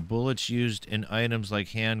ammo. Bullets used in items like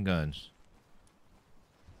handguns.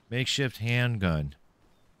 Makeshift handgun.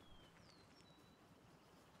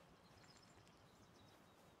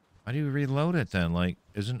 How do you reload it then? Like,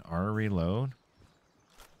 isn't R reload?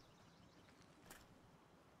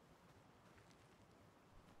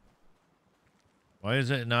 Why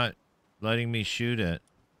is it not letting me shoot it?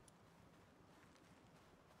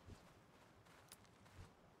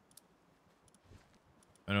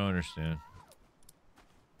 I don't understand.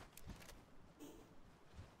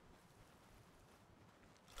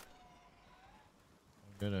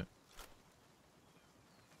 I get it.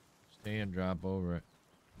 Stay and drop over it.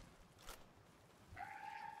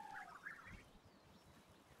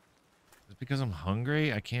 Is it because I'm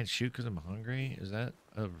hungry? I can't shoot because I'm hungry? Is that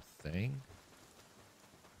a thing?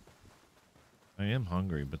 I am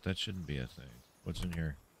hungry, but that shouldn't be a thing. What's in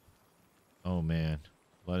here? Oh, man.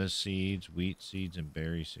 Lettuce seeds, wheat seeds, and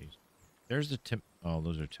berry seeds. There's the oh,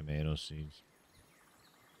 those are tomato seeds.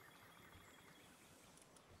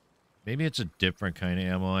 Maybe it's a different kind of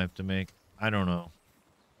ammo I have to make. I don't know.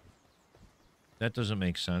 That doesn't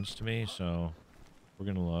make sense to me, so we're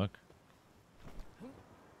going to look.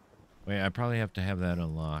 Wait, I probably have to have that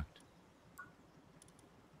unlocked.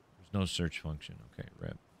 There's no search function. Okay,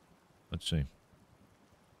 rip. Let's see.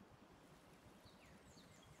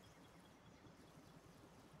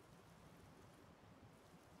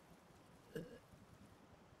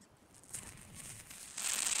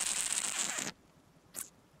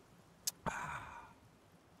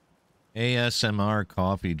 ASMR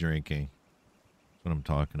coffee drinking. That's what I'm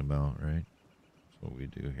talking about, right? That's what we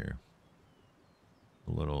do here.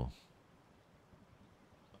 A little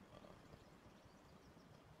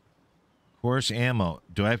coarse ammo.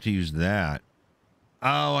 Do I have to use that?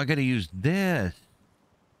 Oh, I gotta use this.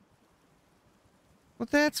 Well,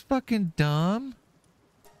 that's fucking dumb.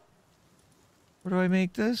 Where do I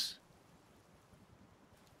make this?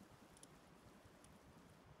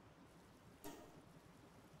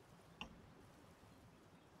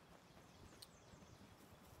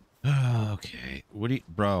 Okay. What are you,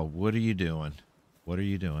 bro, what are you doing? What are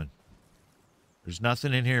you doing? There's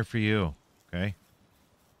nothing in here for you. Okay.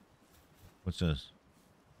 What's this?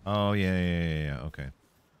 Oh, yeah. Okay.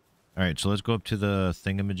 All right. So let's go up to the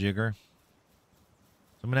thingamajigger.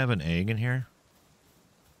 Someone have an egg in here?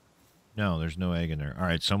 No, there's no egg in there. All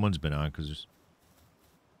right. Someone's been on because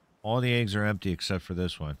all the eggs are empty except for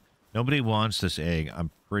this one. Nobody wants this egg.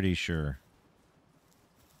 I'm pretty sure.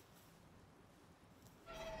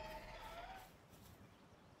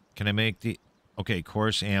 Can I make the... Okay,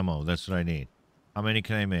 coarse ammo. That's what I need. How many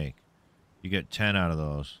can I make? You get 10 out of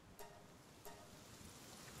those. All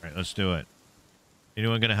right, let's do it.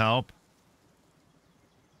 Anyone gonna help?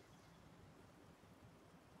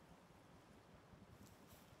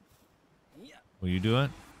 Will you do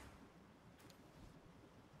it?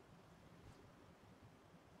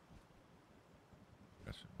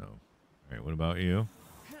 Yes or no. All right, what about you?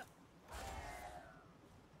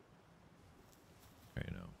 Okay,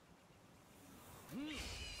 no.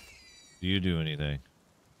 Do you do anything?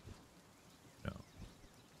 No.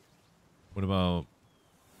 What about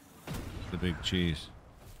the big cheese?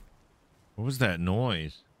 What was that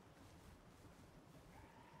noise?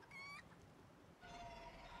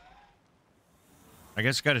 I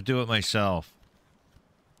guess I got to do it myself.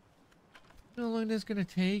 You know how long that's going to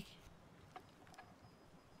take?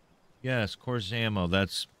 Yes, coarse ammo.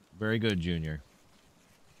 That's very good, Junior.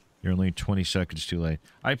 You're only 20 seconds too late.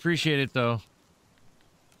 I appreciate it, though.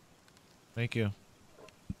 Thank you.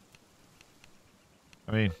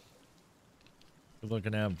 I mean, good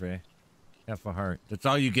looking out, Bray. Half a heart. That's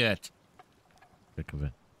all you get. Think of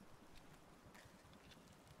it.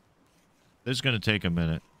 This is going to take a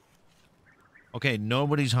minute. Okay,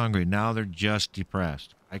 nobody's hungry. Now they're just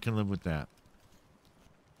depressed. I can live with that.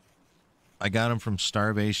 I got them from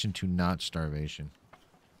starvation to not starvation.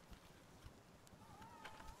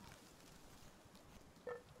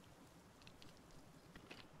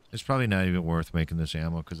 It's probably not even worth making this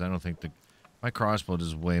ammo because I don't think my crossbow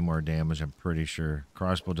does way more damage, I'm pretty sure.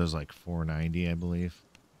 Crossbow does like 490, I believe.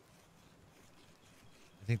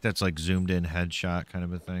 I think that's like zoomed in headshot kind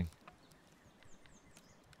of a thing.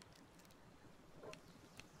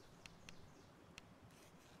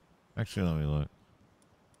 Actually, let me look.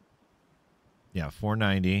 Yeah,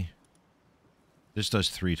 490. This does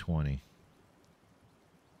 320.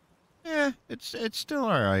 Yeah, it's still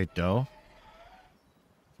alright though.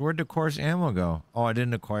 Where'd the coarse ammo go? Oh, I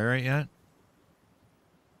didn't acquire it yet?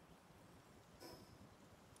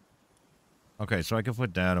 Okay, so I can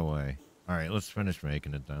put that away. Alright, let's finish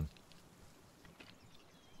making it then.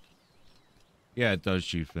 Yeah, it does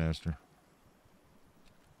shoot faster.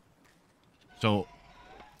 So,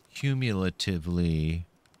 cumulatively,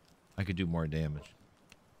 I could do more damage.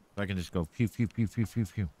 So I can just go pew, pew, pew, pew, pew,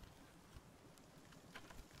 pew.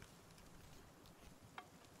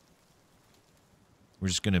 We're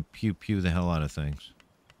just gonna pew pew the hell out of things.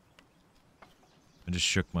 I just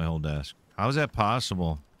shook my whole desk. How is that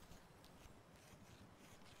possible?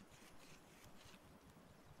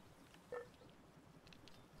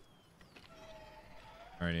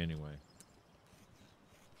 Alright, anyway.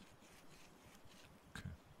 Okay.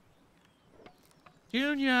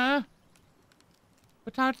 Junior!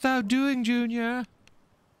 What art thou doing, Junior?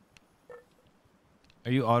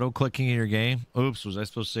 Are you auto-clicking in your game? Oops, was I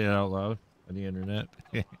supposed to say that out loud on the internet?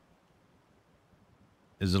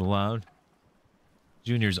 Is it allowed?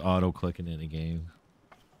 Junior's auto-clicking in a game.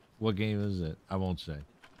 What game is it? I won't say.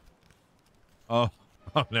 Oh,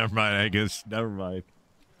 oh, never mind, I guess. Never mind.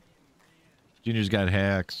 Junior's got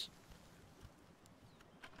hacks.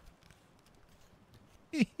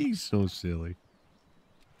 He's so silly.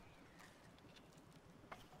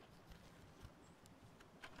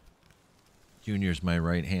 Junior's my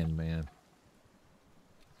right-hand man.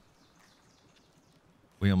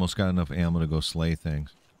 We almost got enough ammo to go slay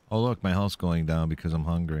things. Oh, look, my health's going down because I'm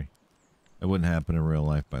hungry. That wouldn't happen in real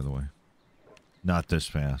life, by the way. Not this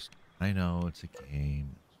fast. I know, it's a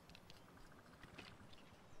game.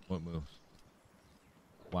 What moves?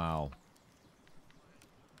 Wow.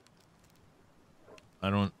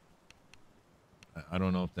 I don't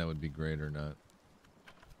know if that would be great or not.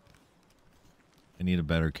 I need a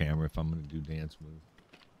better camera if I'm going to do dance moves.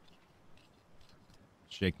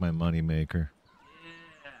 Shake my money maker.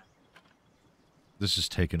 Yeah. This is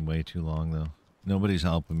taking way too long, though. Nobody's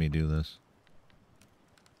helping me do this.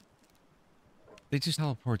 They just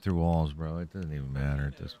teleport through walls, bro. It doesn't even matter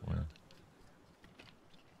at this point.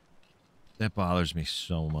 That bothers me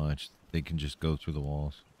so much. They can just go through the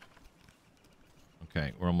walls.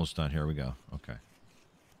 Okay, we're almost done. Here we go. Okay.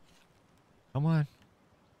 Come on.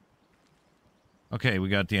 Okay, we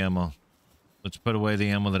got the ammo. Let's put away the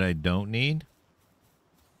ammo that I don't need.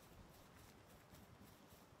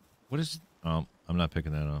 What is... Oh, I'm not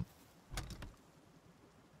picking that up.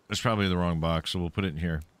 That's probably the wrong box, so we'll put it in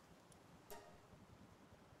here.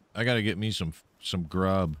 I gotta get me some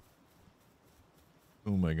grub.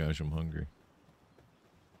 Oh my gosh, I'm hungry.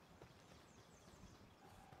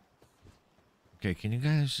 Okay, can you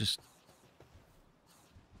guys just...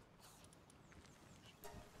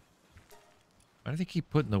 Why do they keep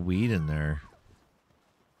putting the weed in there?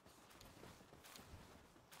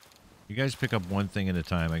 You guys pick up one thing at a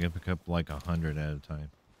time. I can pick up like 100 at a time.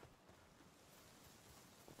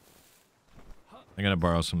 I gotta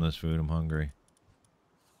borrow some of this food. I'm hungry.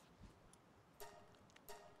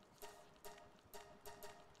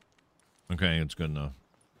 Okay, it's good enough.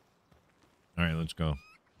 Alright, let's go.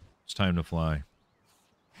 It's time to fly.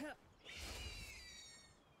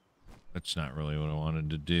 That's not really what I wanted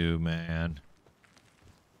to do, man.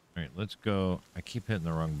 Alright, let's go. I keep hitting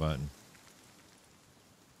the wrong button.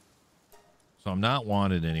 So I'm not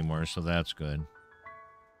wanted anymore, so that's good.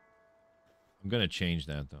 I'm gonna change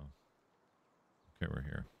that, though. Okay, we're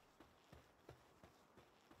here.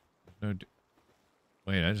 No,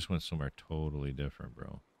 wait, I just went somewhere totally different,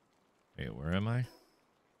 bro. Wait, where am I?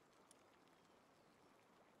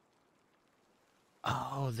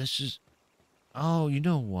 Oh, this is... Oh, you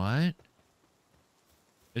know what?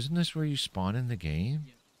 Isn't this where you spawn in the game?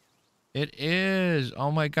 Yeah. It is!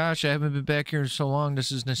 Oh my gosh, I haven't been back here in so long.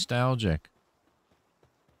 This is nostalgic.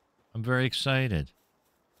 I'm very excited.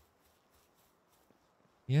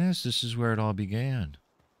 Yes, this is where it all began.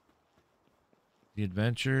 The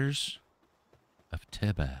Adventures of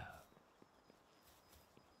Tibbo.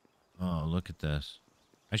 Oh, look at this.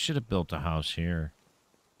 I should have built a house here.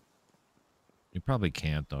 You probably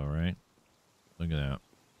can't, though, right? Look at that.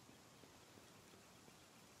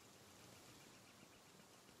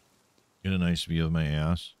 Get a nice view of my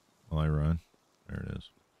ass while I run. There it is.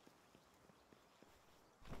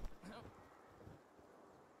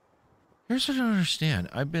 Here's what I don't understand.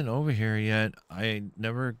 I've been over here yet. I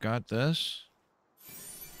never got this.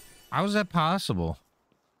 How is that possible?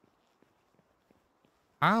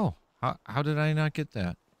 How? How did I not get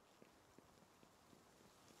that?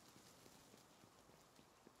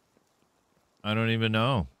 I don't even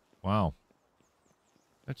know. Wow.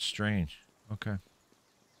 That's strange. Okay.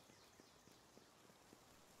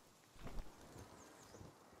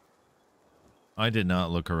 I did not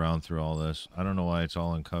look around through all this. I don't know why it's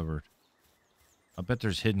all uncovered. I bet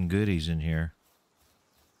there's hidden goodies in here.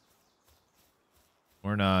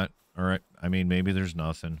 Or not. Alright. I mean, maybe there's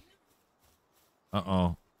nothing.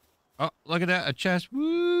 Uh-oh. Oh, look at that. A chest.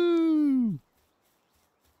 Woo!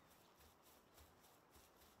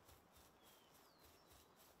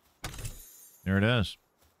 There it is.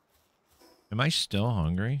 Am I still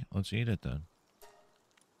hungry? Let's eat it then.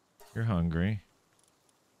 You're hungry.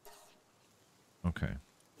 Okay.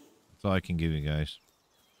 That's all I can give you guys.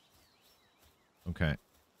 Okay.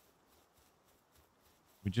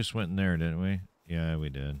 We just went in there, didn't we? Yeah, we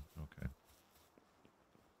did. Okay.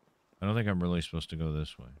 I don't think I'm really supposed to go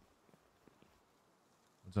this way.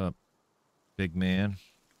 What's up, big man?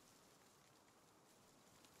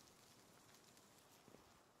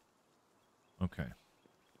 Okay.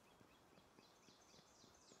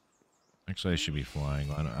 Actually, I should be flying.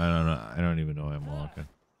 I don't know. I don't even know I'm walking.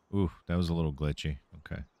 Ooh, that was a little glitchy.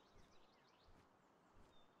 Okay.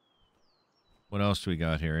 What else do we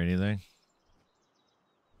got here? Anything?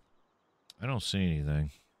 I don't see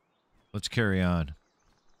anything. Let's carry on.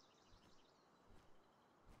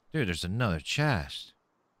 Dude, there's another chest.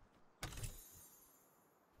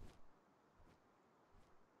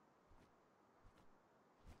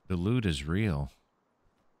 The loot is real.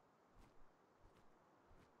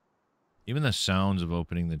 Even the sounds of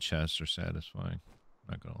opening the chest are satisfying. I'm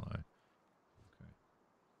not gonna lie. Okay.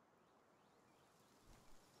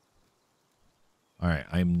 Alright,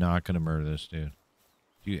 I'm not gonna murder this dude.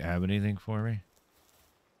 Do you have anything for me?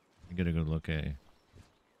 I get a good look at you.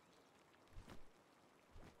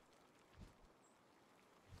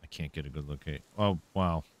 I can't get a good look at you. Oh,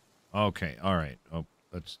 wow. Okay, alright. Oh,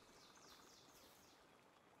 let's...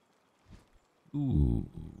 Ooh.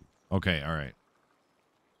 Okay, alright.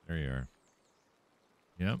 There you are.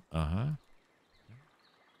 Yep, uh-huh.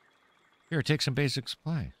 Here, take some basic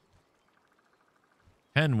supplies.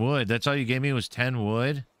 10 wood. That's all you gave me was 10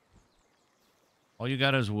 wood? All you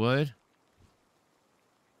got is wood?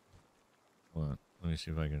 Hold on. Let me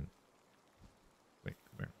see if I can... Wait,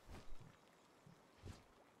 come here.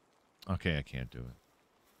 Okay, I can't do it.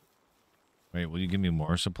 Wait, will you give me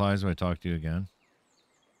more supplies if I talk to you again?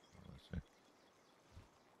 Let's see.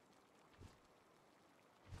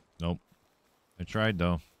 Nope. I tried,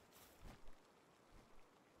 though.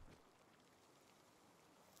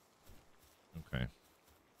 Okay.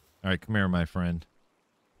 All right, come here, my friend.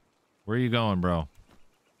 Where are you going, bro?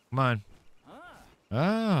 Come on.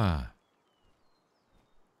 Ah.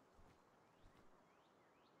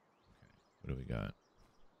 Okay, what do we got?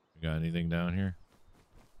 We got anything down here?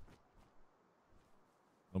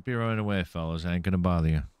 Don't be running away, fellas. I ain't gonna bother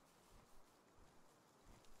you.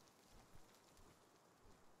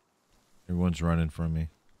 Everyone's running from me.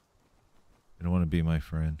 They don't want to be my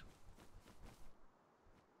friend.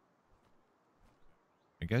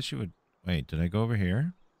 I guess you would... Wait, did I go over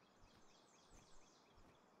here?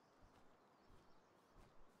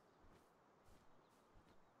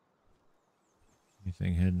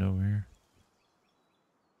 Anything hidden over here?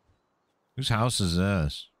 Whose house is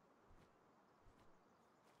this?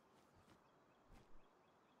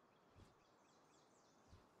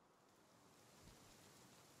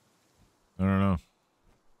 I don't know.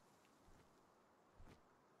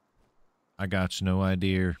 I got no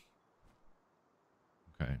idea.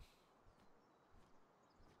 Okay.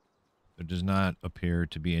 There does not appear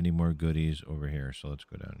to be any more goodies over here, so let's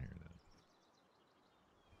go down here then.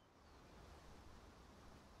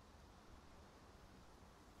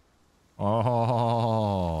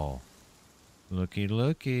 Oh, looky,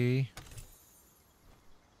 looky.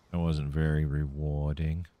 That wasn't very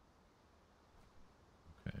rewarding.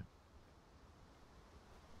 Okay.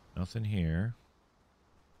 Nothing here.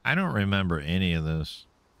 I don't remember any of this.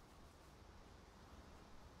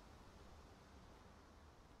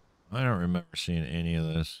 I don't remember seeing any of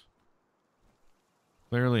this.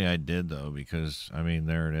 Clearly I did, though, because, I mean,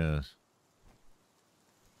 there it is.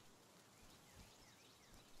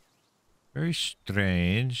 Very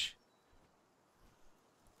strange.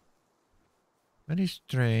 Very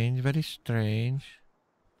strange, very strange.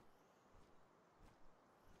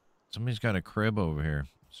 Somebody's got a crib over here.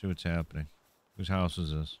 Let's see what's happening. Whose house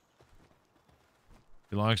is this?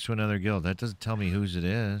 Belongs to another guild. That doesn't tell me whose it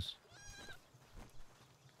is.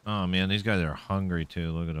 Oh, man, these guys are hungry,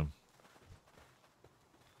 too. Look at them.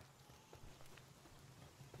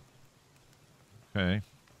 Okay.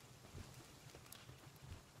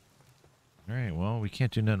 Alright, well, we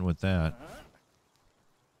can't do nothing with that.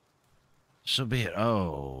 So be it.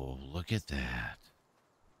 Oh, look at that.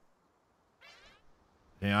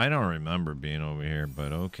 Yeah, I don't remember being over here,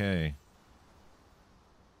 but okay.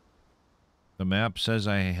 The map says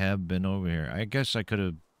I have been over here. I guess I could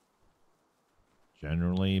have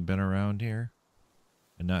generally been around here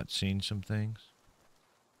and not seen some things.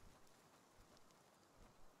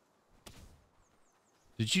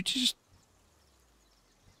 Did you just...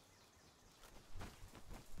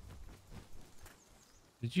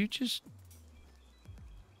 Did you just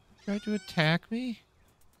try to attack me?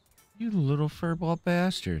 You little furball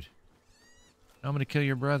bastard. Now I'm gonna kill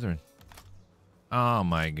your brethren. Oh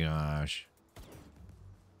my gosh.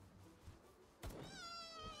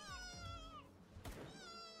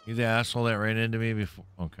 You the asshole that ran into me before?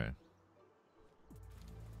 Okay.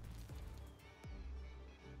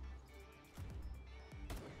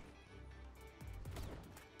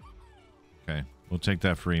 Okay. We'll take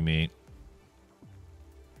that free meat.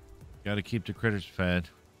 Gotta keep the critters fed.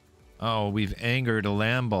 Oh, we've angered a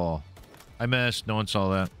lamb ball. I missed. No one saw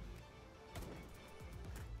that.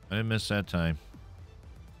 I didn't miss that time.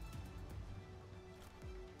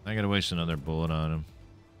 I gotta waste another bullet on him.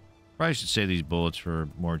 Probably should save these bullets for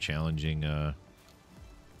more challenging,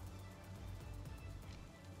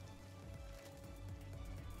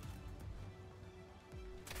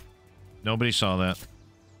 Nobody saw that.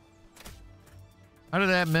 How did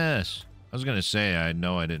that miss? I was gonna say, I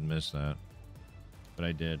know I didn't miss that. But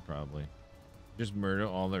I did, probably. Just murder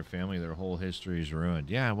all their family, their whole history is ruined.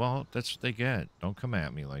 Yeah, well, that's what they get. Don't come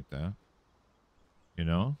at me like that. You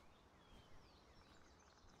know?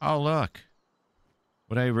 Oh, look.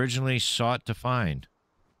 What I originally sought to find,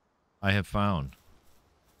 I have found.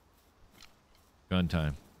 Gun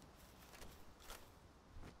time.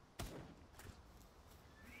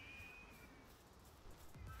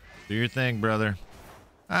 Do your thing, brother.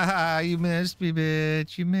 Ah, you missed me,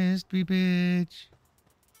 bitch. You missed me, bitch.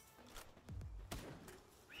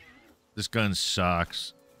 This gun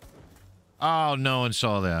sucks. Oh, no one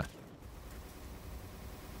saw that.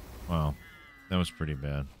 Wow. That was pretty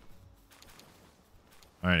bad.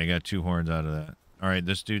 Alright, I got 2 horns out of that. Alright,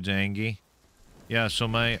 this dude's Angie. Yeah, so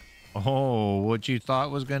my... Oh, what you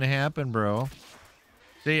thought was going to happen, bro.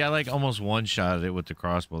 See, I like almost one-shotted it with the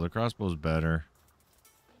crossbow. The crossbow's better.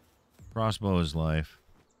 Crossbow is life.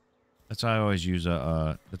 That's why I always use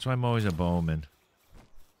a... that's why I'm always a bowman.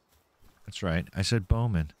 That's right. I said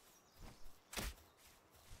bowman.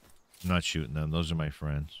 I'm not shooting them. Those are my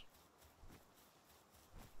friends.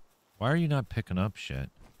 Why are you not picking up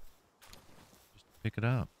shit? Just pick it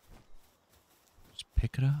up. Just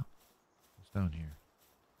pick it up. What's down here?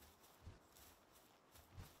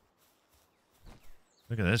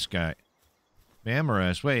 Look at this guy.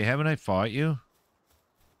 Mamoras. Wait, haven't I fought you?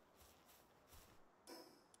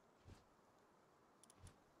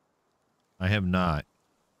 I have not.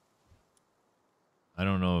 I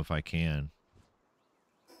don't know if I can.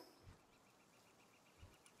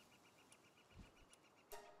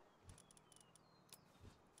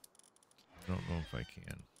 I don't know if I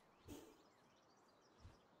can.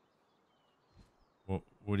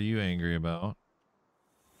 What are you angry about?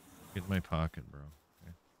 Get my pocket, bro.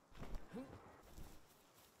 Okay.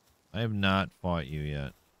 I have not fought you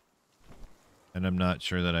yet. And I'm not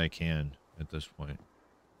sure that I can at this point.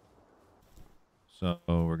 So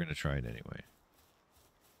we're going to try it anyway.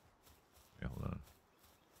 Okay, hold on.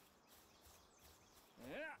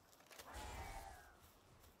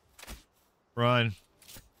 Run.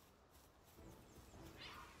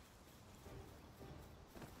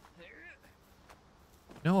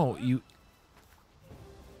 No, you...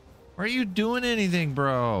 Why are you doing anything,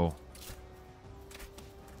 bro?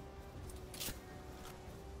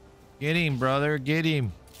 Get him, brother. Get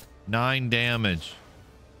him. 9 damage.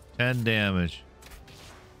 10 damage.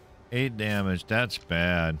 8 damage. That's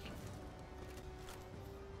bad.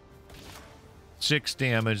 6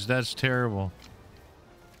 damage. That's terrible.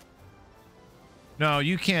 No,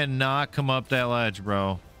 you cannot come up that ledge,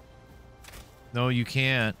 bro. No, you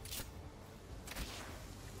can't.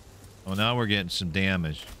 Oh, now we're getting some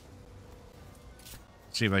damage.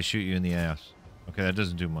 Let's see if I shoot you in the ass. Okay, that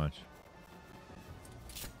doesn't do much.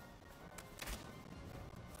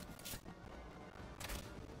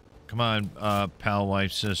 Come on, pal,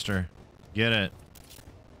 wife, sister. Get it.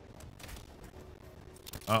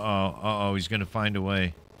 Uh-oh, uh-oh, he's gonna find a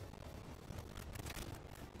way.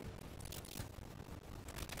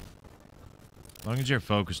 As long as you're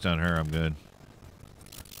focused on her, I'm good.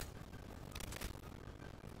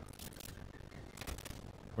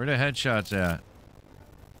 Where the headshots at?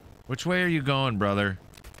 Which way are you going, brother?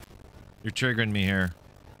 You're triggering me here.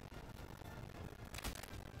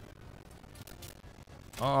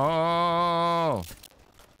 Oh!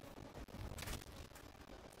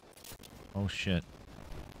 Oh, shit.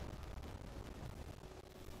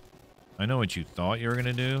 I know what you thought you were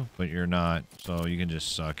gonna do, but you're not, so you can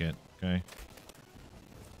just suck it, okay?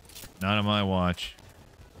 Not on my watch.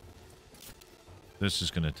 This is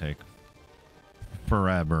gonna take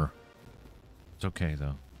forever. It's okay,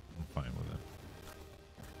 though. I'm fine with it.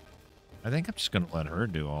 I think I'm just gonna let her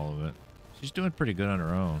do all of it. She's doing pretty good on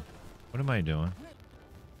her own. What am I doing?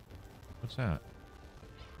 What's that?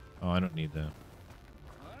 Oh, I don't need that.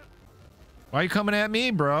 Why are you coming at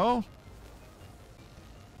me, bro?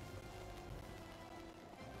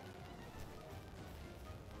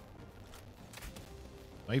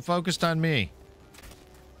 Why are you focused on me?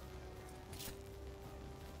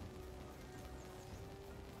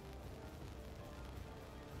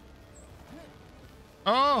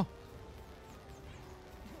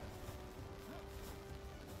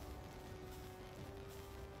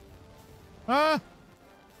 Huh?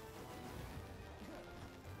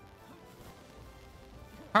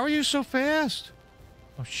 How are you so fast?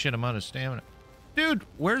 Oh shit, I'm out of stamina. Dude,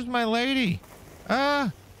 where's my lady?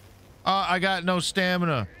 I got no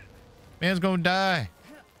stamina. Man's gonna die.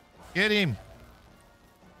 Get him.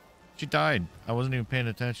 She died. I wasn't even paying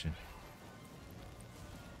attention.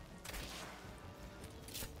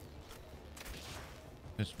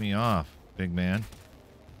 Pissed me off, big man.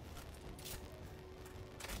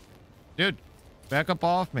 Dude, back up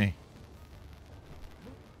off me.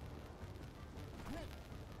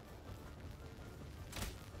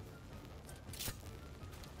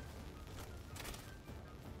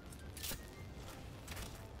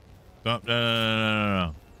 Oh,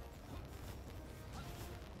 no.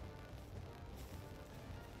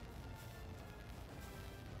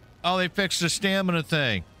 Oh, they fixed the stamina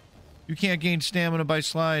thing. You can't gain stamina by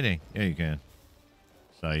sliding. Yeah, you can.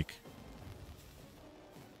 Psych.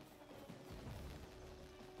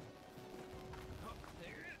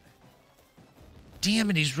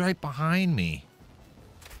 Damn it, he's right behind me.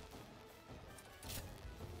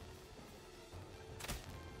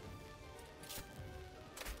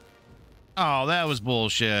 Oh, that was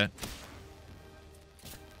bullshit.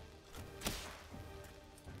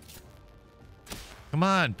 Come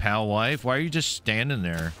on, pal wife. Why are you just standing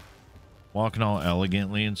there? Walking all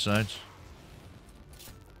elegantly and such.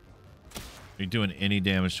 Are you doing any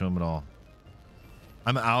damage to him at all?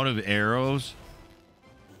 I'm out of arrows.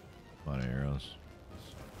 A lot of arrows.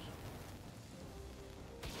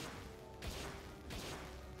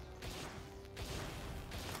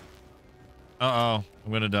 Uh-oh.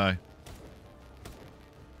 I'm gonna die.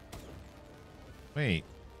 Wait.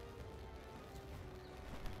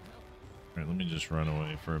 Alright, let me just run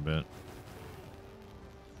away for a bit.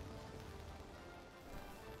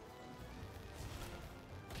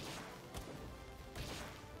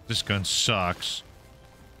 This gun sucks.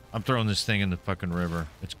 I'm throwing this thing in the fucking river.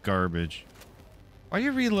 It's garbage. Why are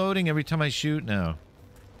you reloading every time I shoot now?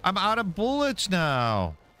 I'm out of bullets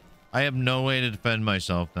now. I have no way to defend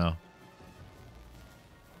myself now.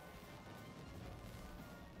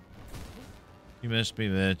 You missed me,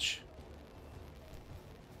 bitch.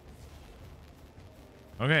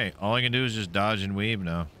 Okay, all I can do is just dodge and weave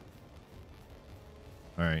now.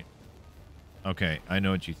 Alright. Okay, I know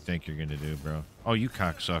what you think you're gonna do, bro. Oh, you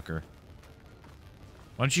cocksucker.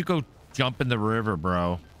 Why don't you go jump in the river,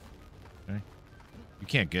 bro? Okay. You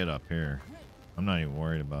can't get up here. I'm not even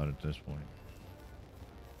worried about it at this point.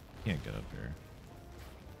 You can't get up here.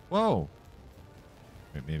 Whoa!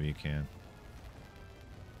 Wait, maybe you can.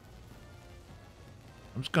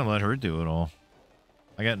 I'm just gonna let her do it all.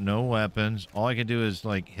 I got no weapons. All I can do is,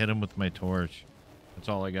 like, hit him with my torch. That's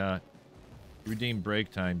all I got. Redeem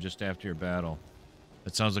break time just after your battle.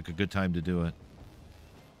 That sounds like a good time to do it.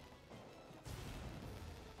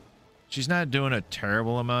 She's not doing a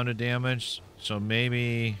terrible amount of damage, so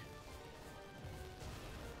maybe...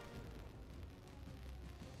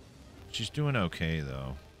 She's doing okay,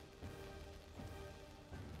 though.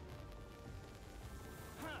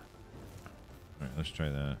 Alright, let's try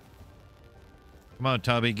that. Come on,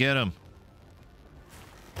 Tubby, get him.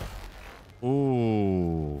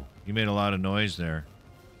 Ooh, you made a lot of noise there.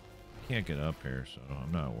 Can't get up here, so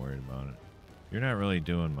I'm not worried about it. You're not really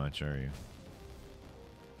doing much, are you?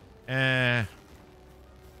 Eh.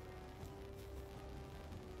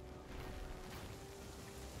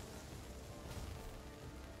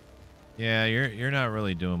 Yeah, you're not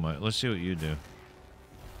really doing much. Let's see what you do.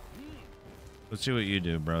 Let's see what you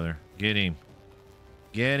do, brother. Get him.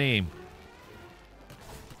 Get him.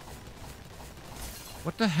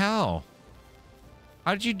 What the hell?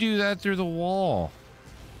 How did you do that through the wall?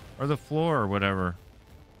 Or the floor or whatever?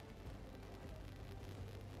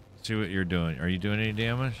 Let's see what you're doing. Are you doing any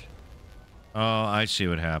damage? Oh, I see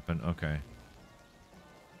what happened. Okay.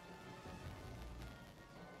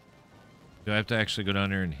 Do I have to actually go down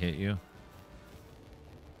there and hit you?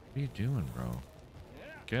 What are you doing, bro?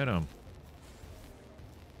 Get him.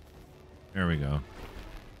 There we go.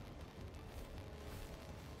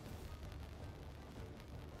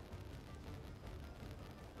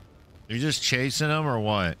 You're just chasing him or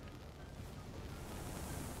what?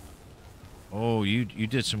 Oh, you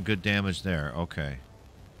did some good damage there. Okay.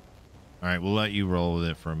 All right, we'll let you roll with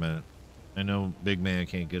it for a minute. I know big man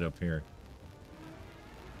can't get up here.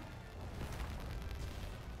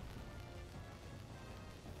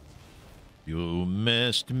 You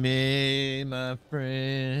missed me, my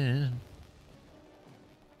friend.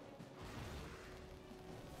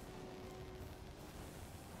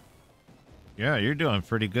 Yeah, you're doing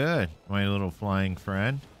pretty good, my little flying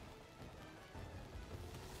friend.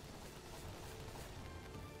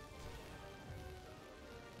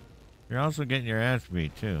 You're also getting your ass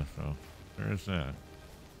beat too, so there's that.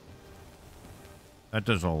 That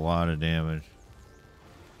does a lot of damage.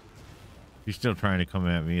 He's still trying to come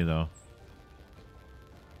at me though.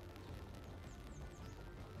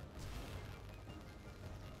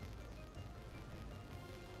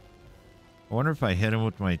 I wonder if I hit him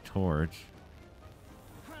with my torch.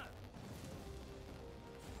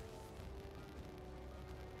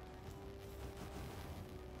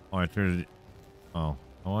 Oh, I threw it. Oh,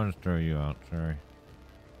 I wanted to throw you out. Sorry.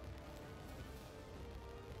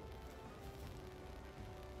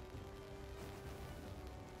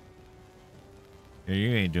 Yeah,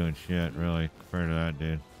 you ain't doing shit, really, compared to that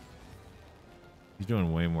dude. He's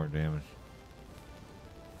doing way more damage.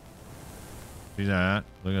 See that?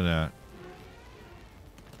 Look at that.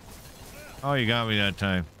 Oh, you got me that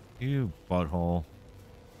time. You butthole.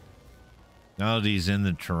 Now that he's in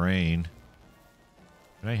the terrain.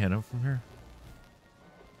 Can I hit him from here?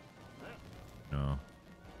 No.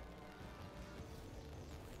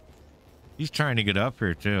 He's trying to get up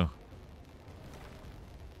here, too.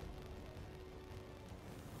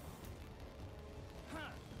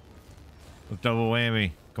 Double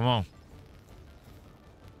whammy. Come on.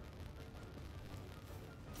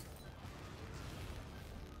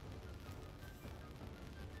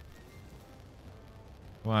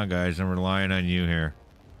 Come on, guys. I'm relying on you here.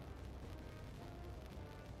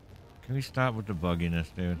 Can we stop with the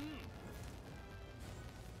bugginess, dude?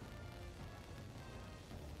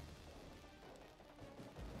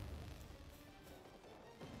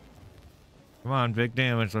 Come on, big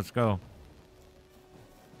damage. Let's go.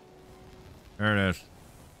 There it is.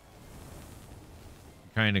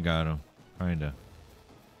 Kinda got him. Kinda.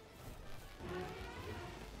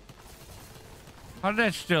 How did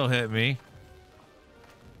that still hit me?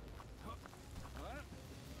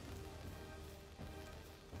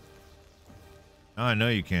 Oh, I know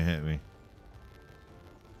you can't hit me.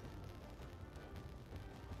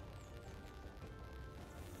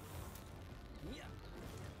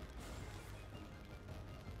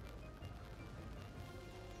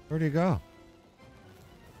 Where'd he go?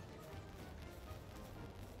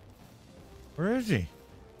 Where is he?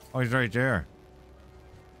 Oh, he's right there.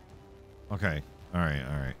 Okay. All right.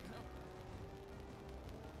 All right.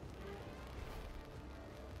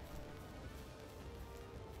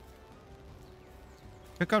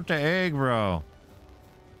 Pick up the egg, bro. All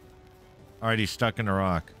right, he's stuck in the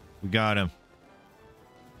rock. We got him.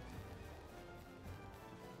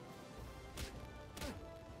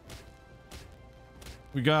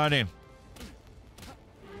 We got him.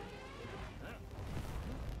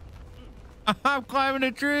 I'm climbing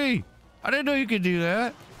a tree. I didn't know you could do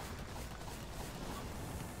that.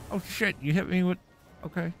 Oh, shit. You hit me with...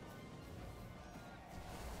 Okay.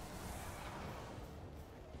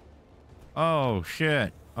 Oh,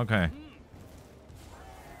 shit. Okay.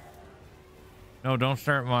 No, don't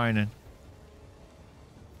start mining.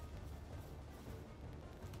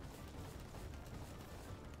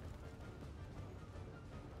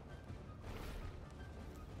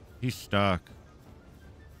 He's stuck.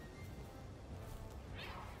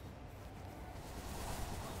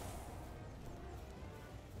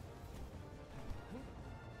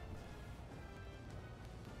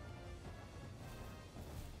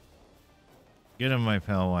 Get him, my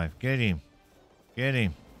pal wife. Get him. Get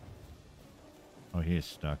him. Oh, he is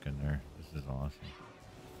stuck in there. This is awesome.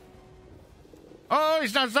 Oh,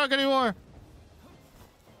 he's not stuck anymore.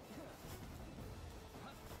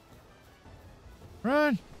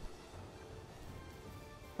 Run.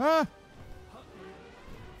 Ah.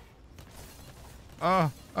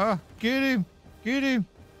 Get him. Get him.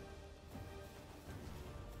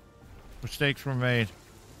 Mistakes were made.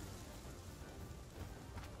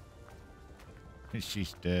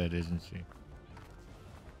 She's dead, isn't she?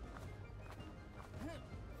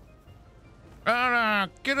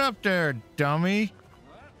 Get up there, dummy.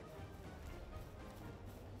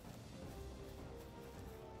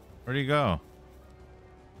 Where'd he go?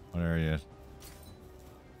 Oh, there he is.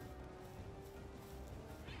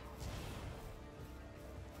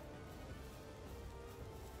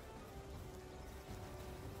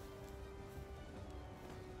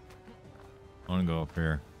 I want to go up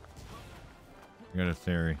here. I got a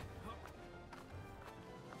theory.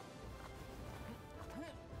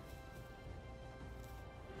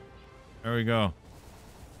 There we go.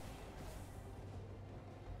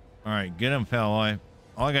 All right, get him, pal. All I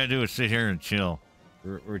gotta do is sit here and chill.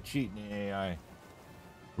 We're cheating the AI.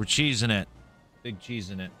 We're cheesing it. Big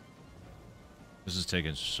cheesing it. This is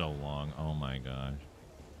taking so long. Oh my gosh.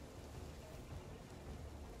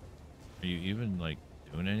 Are you even like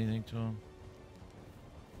doing anything to him?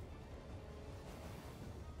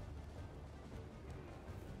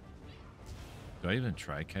 Do I even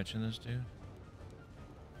try catching this dude?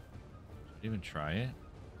 Should I even try it?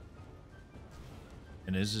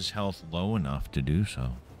 And is his health low enough to do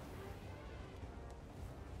so?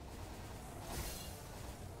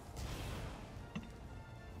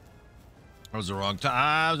 That was the wrong time.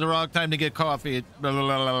 Ah, it was the wrong time to get coffee.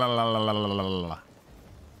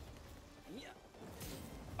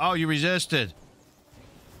 Oh, you resisted.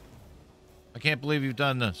 I can't believe you've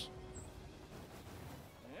done this.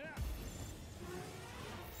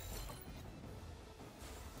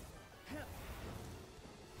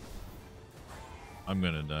 I'm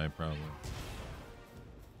gonna die probably.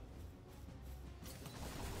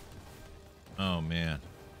 Oh man.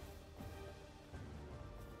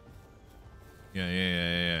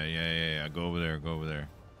 Yeah. Go over there. Go over there.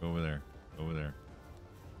 Go over there. Go over there.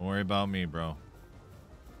 Don't worry about me, bro.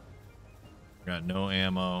 Got no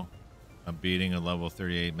ammo. I'm beating a level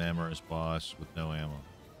 38 Mamorous boss with no ammo.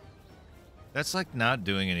 That's like not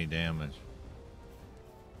doing any damage.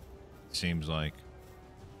 Seems like.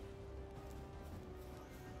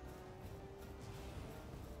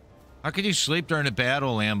 How could you sleep during a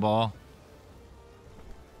battle, Lamball?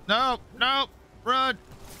 No, run.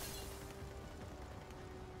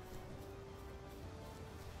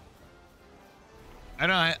 I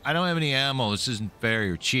don't have any ammo. This isn't fair.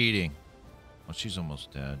 You're cheating. Oh, she's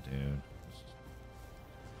almost dead, dude.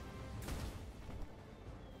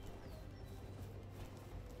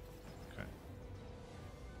 Okay.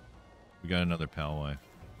 We got another pal wife.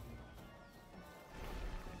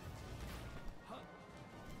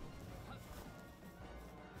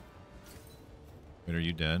 Wait, are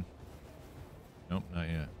you dead? Nope, not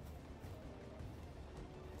yet.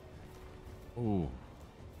 Ooh.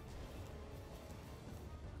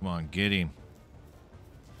 Come on, get him.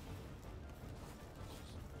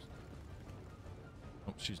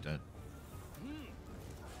 Oh, she's dead.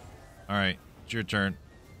 All right, it's your turn.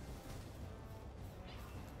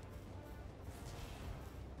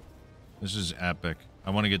 This is epic.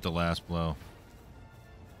 I want to get the last blow.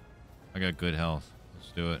 I got good health.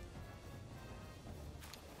 Let's do it.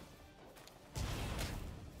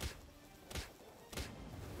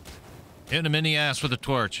 Hit him in the ass with a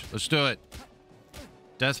torch. Let's do it.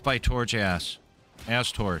 Death by torch ass.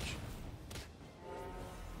 Ass torch.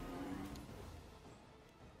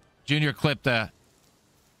 Junior, clip that.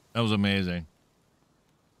 That was amazing.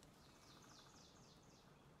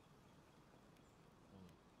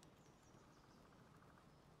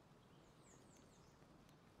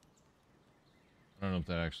 I don't know if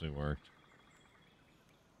that actually worked.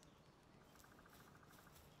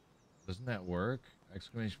 Doesn't that work?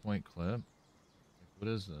 Exclamation point clip? Like, what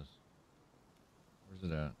is this? Where's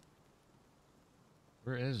it at?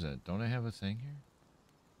 Where is it? Don't I have a thing here?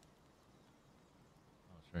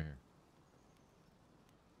 Oh, it's right here.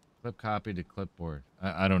 Clip copy to clipboard.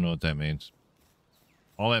 I don't know what that means.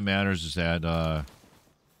 All that matters is that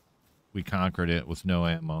we conquered it with no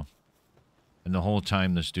ammo. And the whole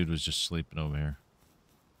time this dude was just sleeping over here.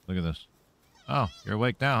 Look at this. Oh, you're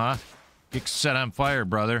awake now, huh? Get set on fire,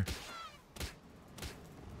 brother.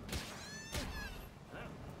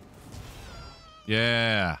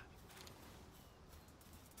 Yeah.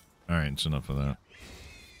 All right, it's enough of that.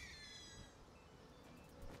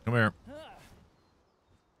 Come here.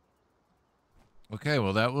 Okay,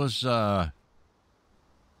 well that was the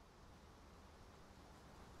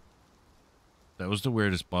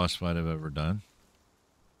weirdest boss fight I've ever done.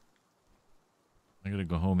 I gotta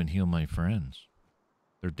go home and heal my friends.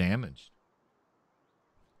 They're damaged.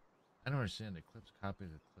 I don't understand. The clips copy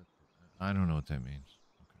the clip. I don't know what that means.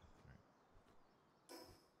 Okay. All right.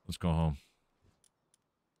 Let's go home.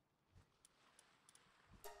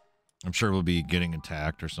 I'm sure we'll be getting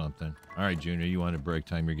attacked or something. All right, Junior, you want a break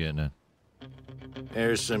time? You're getting it.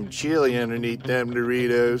 There's some chili underneath them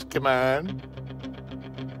Doritos. Come on.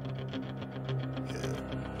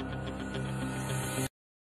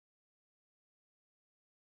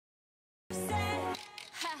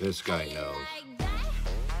 This guy knows.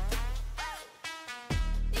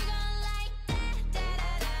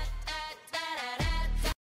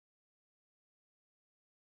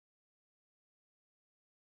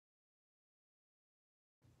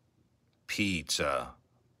 Pizza,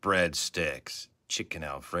 breadsticks, chicken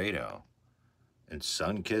Alfredo, and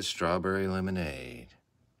sun-kissed strawberry lemonade.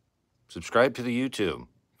 Subscribe to the YouTube.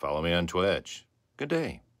 Follow me on Twitch. Good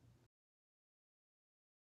day.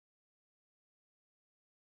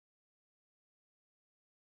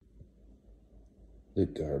 The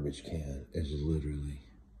garbage can is literally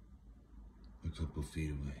a couple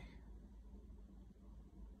feet away.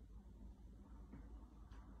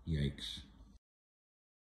 Yikes.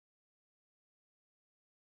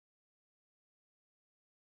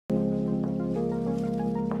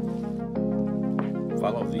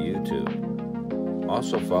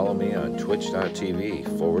 also follow me on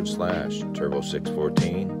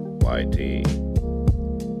twitch.tv/Turbo614YT.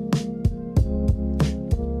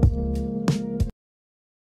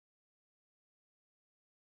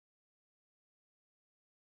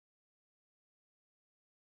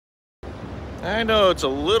 I know it's a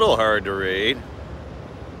little hard to read,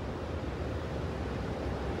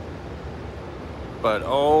 but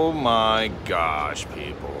oh my gosh,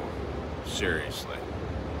 people. Seriously.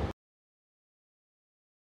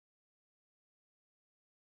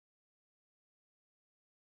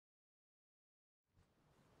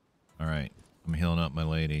 All right. I'm healing up my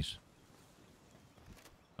ladies.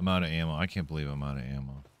 I'm out of ammo. I can't believe I'm out of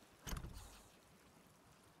ammo.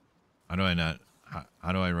 How do I not...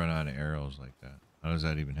 How do I run out of arrows like that? How does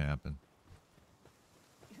that even happen?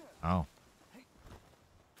 Ow.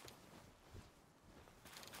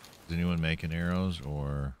 Is anyone making arrows,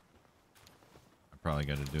 or... I probably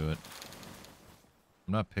got to do it.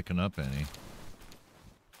 I'm not picking up any.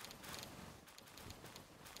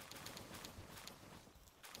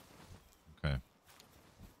 Okay.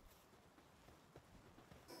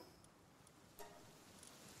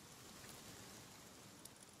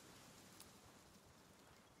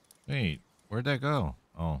 Wait, where'd that go?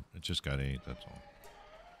 Oh, it just got 8, that's all.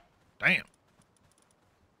 Damn!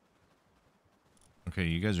 Okay,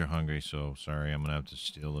 you guys are hungry, so sorry, I'm gonna have to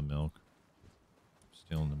steal the milk.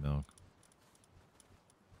 Stealing the milk.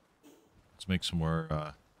 Let's make some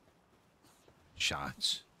more,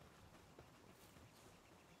 shots.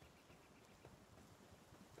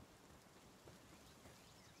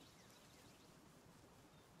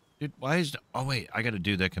 Dude, why is... Oh, wait, I got a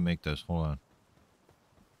dude that can make this. Hold on.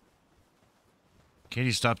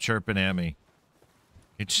 Katie, stop chirping at me.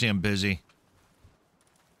 Can't you see I'm busy?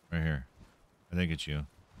 Right here. I think it's you.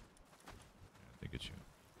 I think it's you.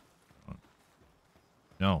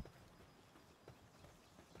 No. All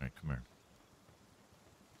right, come here.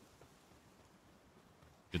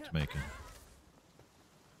 Get to making.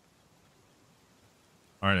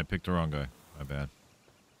 All right, I picked the wrong guy. My bad.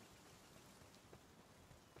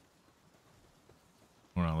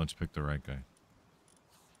 Hold on, let's pick the right guy.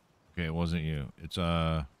 Okay, it wasn't you. It's,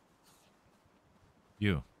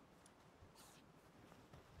 you.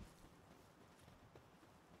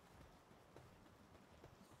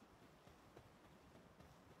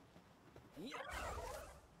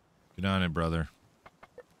 Get on it, brother.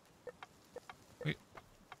 Wait.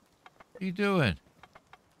 What are you doing?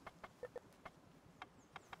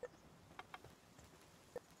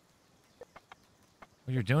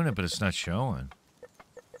 Well, you're doing it, but it's not showing.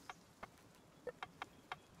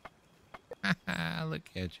 Look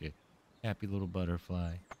at you. Happy little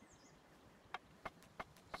butterfly.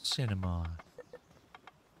 Cinema.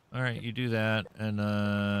 Alright, you do that, and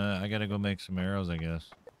I gotta go make some arrows, I guess.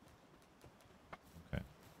 Okay.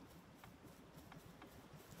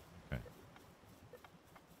 Okay.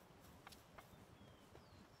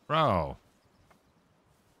 Bro.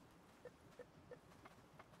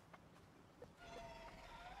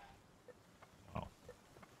 Oh.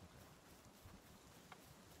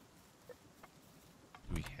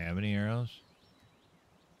 Do we have any arrows?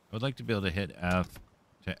 I would like to be able to hit F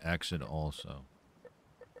to exit also.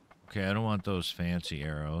 Okay, I don't want those fancy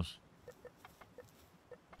arrows.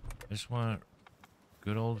 I just want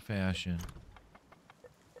good old-fashioned.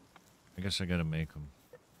 I guess I gotta make them.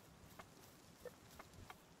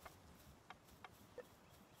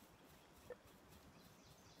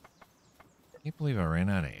 I can't believe I ran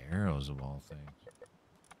out of arrows of all things.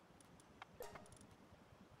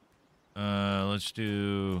 Let's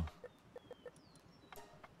do...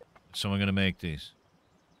 Is someone gonna make these?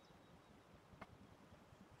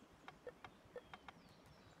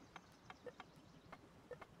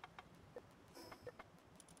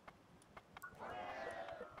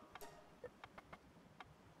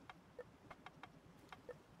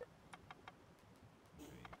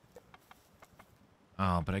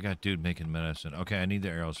 Oh, but I got dude making medicine. Okay, I need the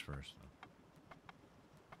arrows first.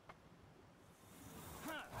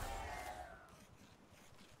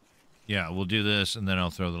 Yeah, we'll do this, and then I'll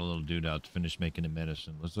throw the little dude out to finish making the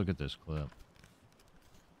medicine. Let's look at this clip.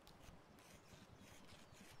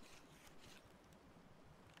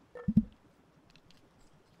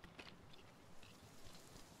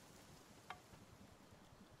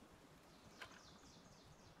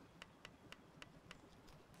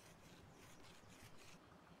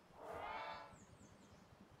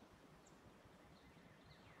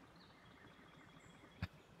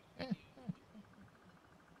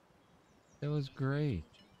 That was great.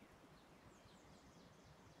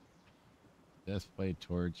 Death by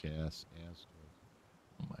torch, ass torch.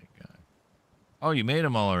 Oh my god. Oh, you made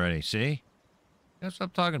them all already, see? That's what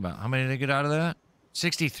I'm talking about. How many did I get out of that?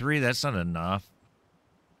 63. That's not enough.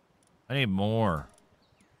 I need more.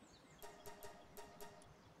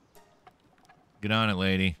 Get on it,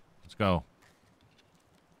 lady. Let's go.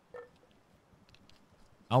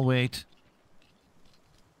 I'll wait.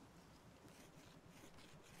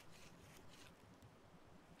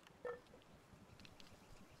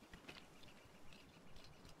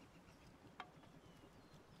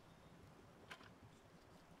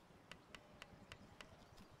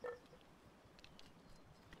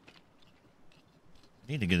 I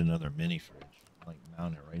need to get another mini fridge. Like,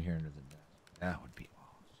 mount it right here under the desk. That would be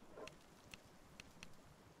awesome.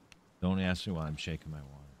 Don't ask me why I'm shaking my water.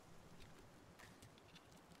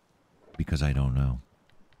 Because I don't know.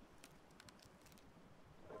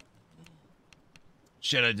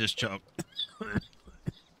 Shit, I just choked.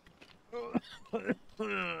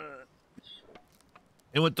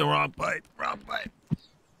 It went the wrong pipe. Wrong pipe.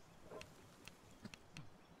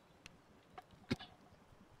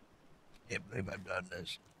 Can't believe I've done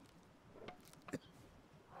this.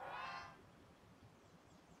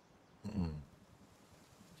 Damn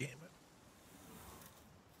it.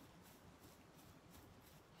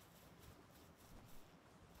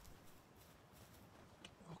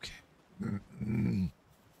 Okay.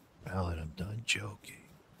 Now that I'm done joking.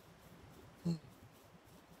 All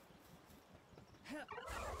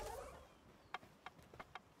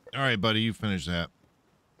right, buddy, you finish that.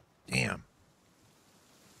 Damn.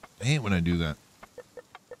 I hate when I do that.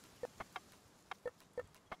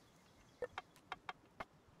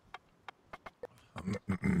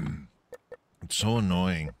 It's so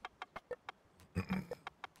annoying.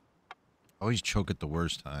 Always choke at the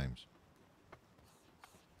worst times.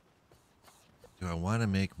 Do I want to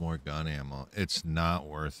make more gun ammo? It's not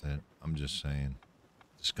worth it. I'm just saying.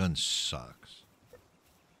 This gun sucks.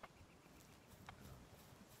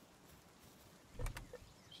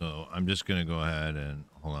 So I'm just going to go ahead and...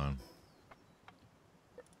 Hold on.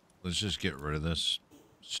 Let's just get rid of this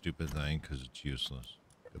stupid thing because it's useless.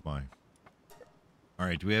 Goodbye.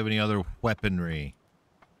 Alright, do we have any other weaponry?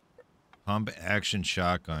 Pump action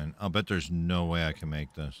shotgun. I'll bet there's no way I can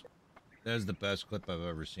make this. That is the best clip I've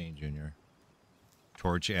ever seen, Junior.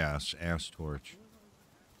 Torch ass. Ass torch.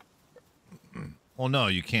 Well, no,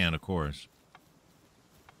 you can, of course.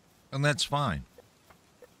 And that's fine.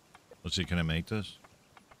 Let's see, can I make this?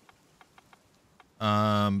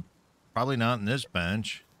 Probably not in this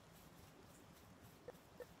bench.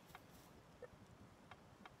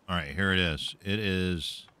 All right, here it is. It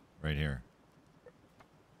is right here.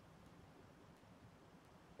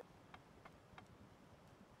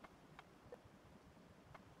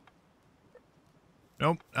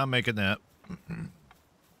 Nope, not making that.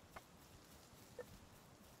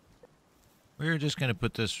 We're just going to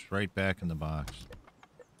put this right back in the box.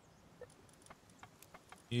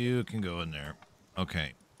 You can go in there.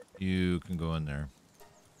 Okay, you can go in there.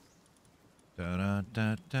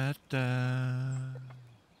 Da-da-da-da-da.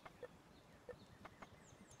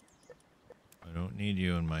 I don't need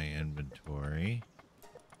you in my inventory.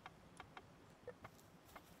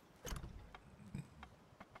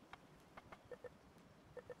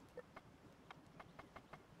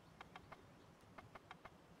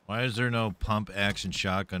 Why is there no pump action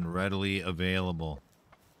shotgun readily available?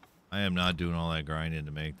 I am not doing all that grinding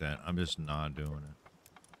to make that. I'm just not doing it.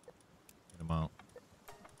 Get him out.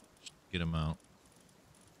 Just get him out.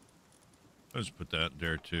 Let's put that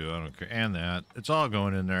there too. I don't care. And that. It's all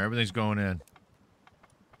going in there. Everything's going in.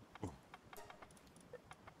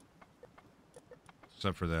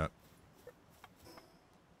 Except for that.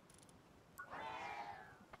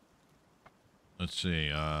 Let's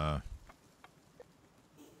see.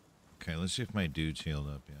 Okay, let's see if my dude's healed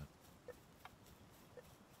up yet.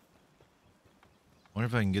 Wonder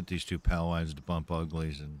if I can get these two Palwides to bump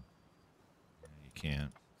uglies and... Yeah, you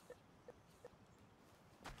can't.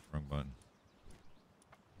 Wrong button.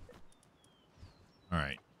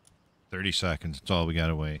 Alright. 30 seconds. That's all we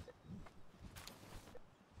gotta wait.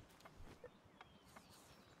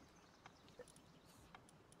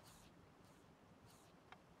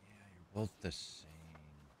 Yeah, you're both the same.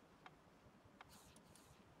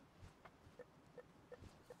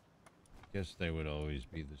 Guess they would always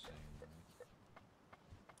be the same.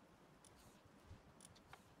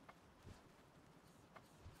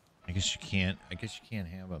 I guess you can't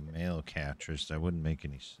have a male catress. That wouldn't make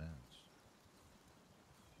any sense.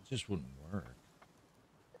 It just wouldn't work.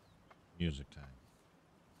 Music time.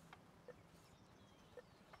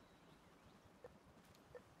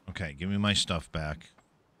 Okay, give me my stuff back.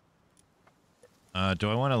 Do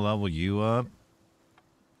I want to level you up?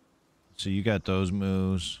 So you got those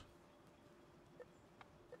moves.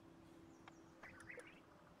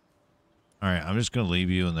 All right, I'm just going to leave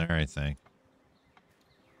you in there, I think.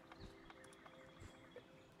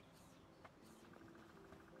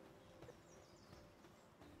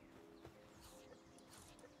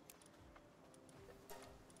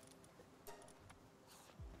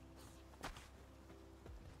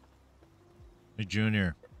 Hey,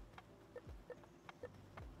 Junior.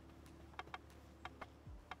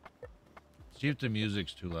 See if the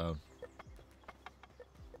music's too loud.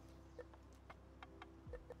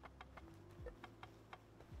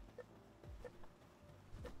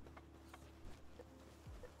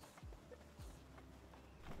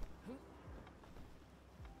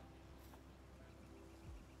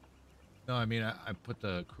 No, I mean, I put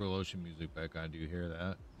the Cruel Ocean music back on. Do you hear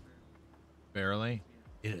that? Barely?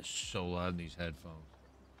 It is so loud in these headphones.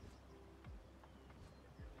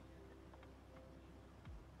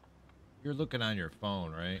 You're looking on your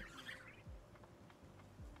phone, right?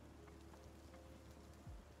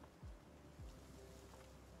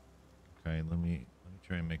 Okay, let me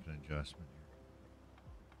try and make an adjustment here.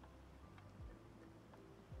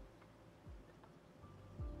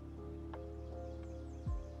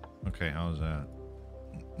 Okay, how's that?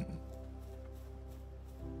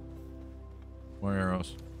 More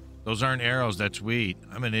arrows. Those aren't arrows, that's wheat.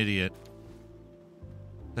 I'm an idiot.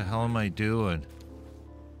 What the hell am I doing?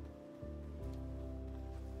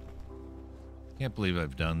 Can't believe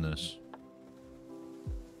I've done this.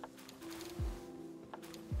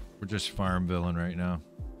 We're just farm billing right now.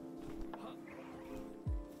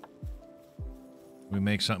 We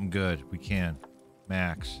make something good. We can.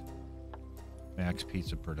 Max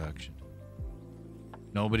Pizza Production.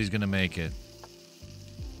 Nobody's gonna make it.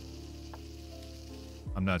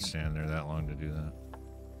 I'm not standing there that long to do that.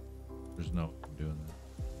 There's no I'm doing that.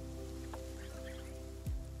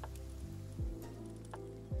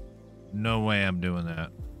 No way I'm doing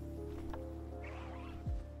that.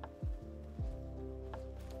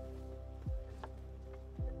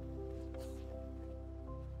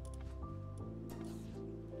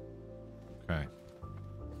 Okay.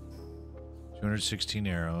 216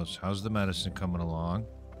 arrows. How's the medicine coming along?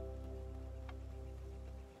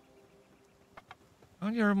 Oh,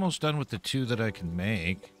 you're almost done with the 2 that I can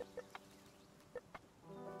make.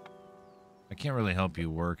 I can't really help you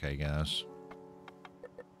work, I guess.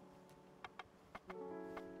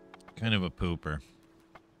 Kind of a pooper.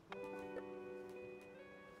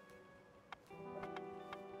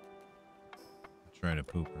 That's right, a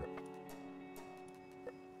pooper.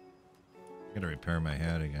 I gotta repair my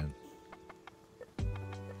hat again.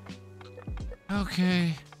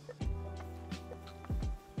 Okay.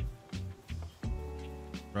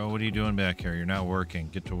 Bro, what are you doing back here? You're not working.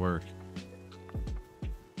 Get to work.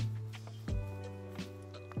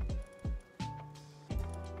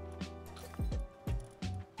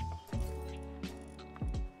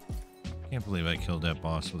 Can't believe I killed that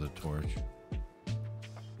boss with a torch.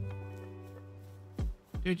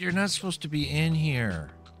 Dude, you're not supposed to be in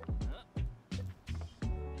here.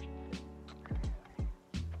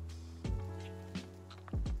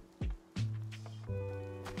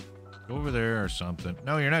 Go over there or something.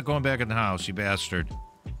 No, you're not going back in the house, you bastard.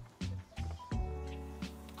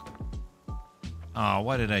 Oh,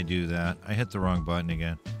 why did I do that? I hit the wrong button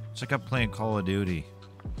again. It's like I'm playing Call of Duty.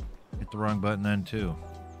 Hit the wrong button then, too.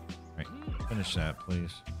 Right, finish that,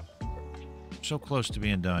 please. So close to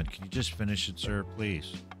being done. Can you just finish it, sir,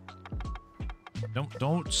 please?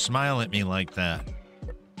 Don't smile at me like that.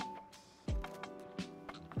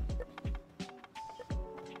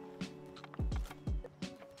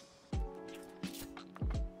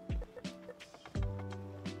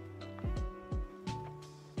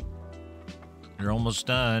 You're almost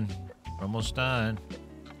done. We're almost done.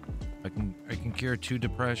 I can cure 2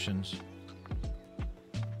 depressions.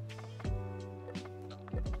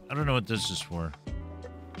 I don't know what this is for.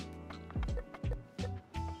 Can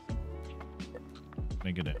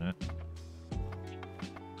I get in it?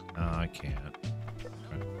 No, I can't.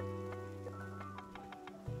 Okay.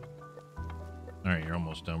 Alright, you're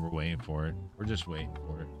almost done. We're waiting for it. We're just waiting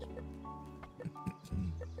for it.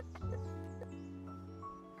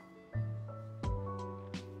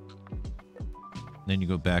 Then you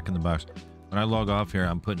go back in the box. When I log off here,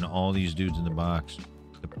 I'm putting all these dudes in the box.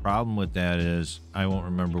 The problem with that is I won't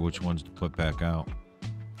remember which ones to put back out.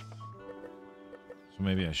 So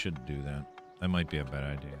maybe I should do that. That might be a bad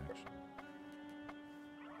idea, actually.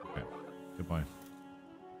 Okay. Goodbye.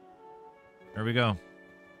 There we go.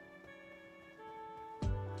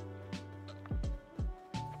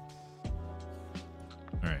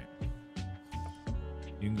 Alright.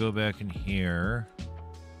 You can go back in here.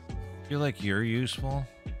 Feel like you're useful.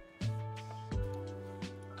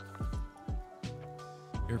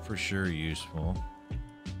 Here for sure useful.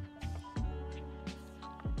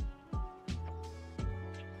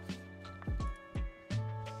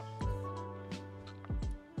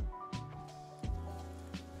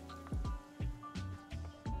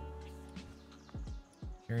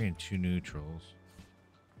 Carrying 2 neutrals.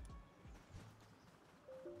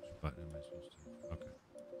 Which button am I supposed to? Okay.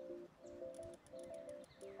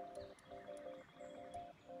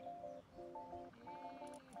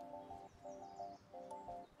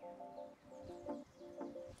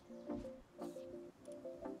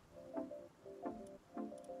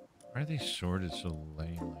 Why are they sorted so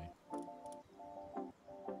lamely?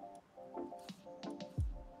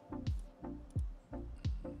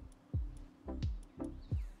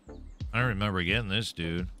 I don't remember getting this,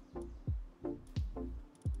 dude.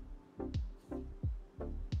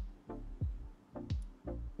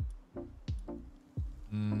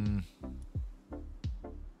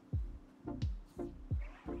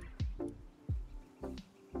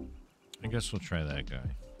 I guess we'll try that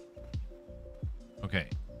guy. Okay.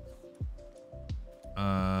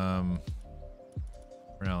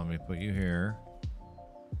 For now, let me put you here.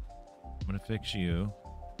 I'm gonna fix you.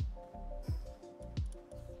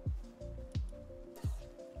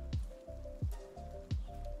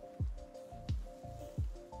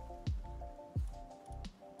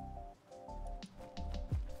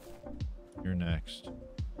 You're next.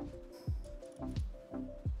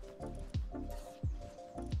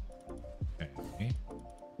 Okay.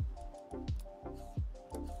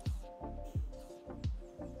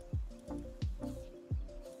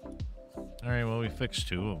 All right, well, we fixed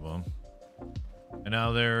 2 of them. And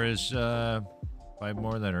now there is 5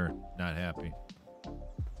 more that are not happy.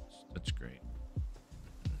 That's great.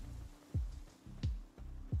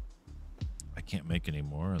 I can't make any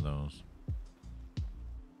more of those.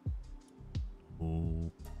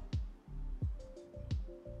 Oh.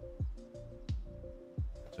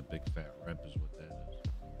 It's a big fat rep is what that is.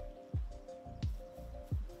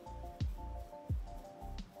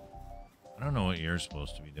 I don't know what you're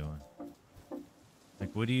supposed to be doing.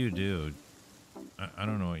 Like, what do you do? I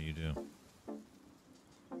don't know what you do.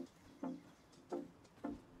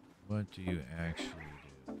 What do you actually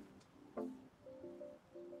do?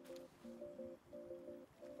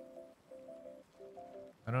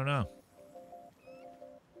 I don't know.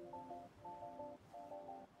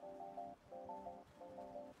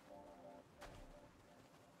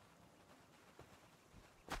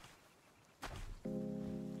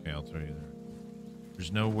 Okay, I'll throw you there.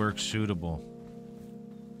 There's no work suitable.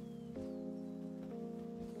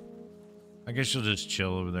 I guess you'll just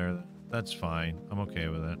chill over there. That's fine. I'm okay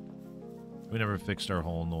with it. We never fixed our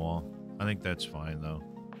hole in the wall. I think that's fine, though.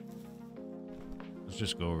 Let's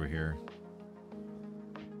just go over here.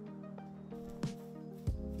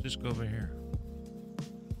 Just go over here.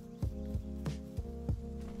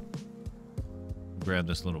 Grab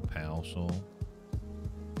this little pal soul.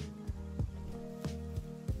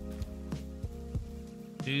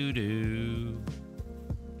 Doo-doo.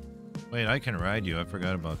 Wait, I can ride you. I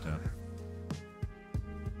forgot about that.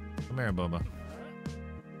 Come here, Bubba.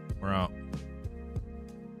 We're out.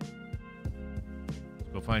 Let's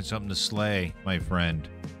go find something to slay, my friend.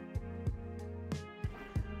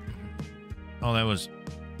 Oh, that was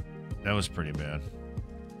pretty bad.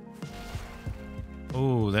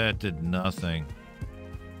 Oh, that did nothing.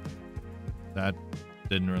 That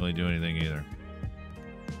didn't really do anything either.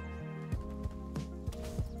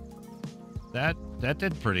 That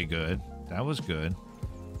did pretty good. That was good.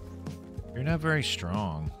 You're not very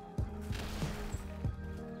strong.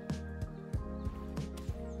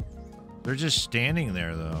 They're just standing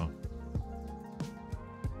there, though.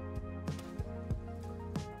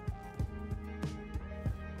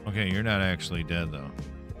 Okay, you're not actually dead, though.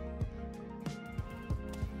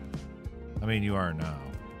 I mean, you are now.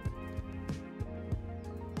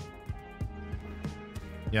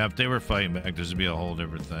 Yeah, if they were fighting back, this would be a whole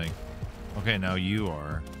different thing. Okay, now you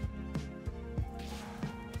are.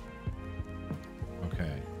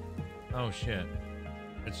 Okay. Oh, shit.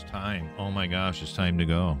 It's time. Oh, my gosh, it's time to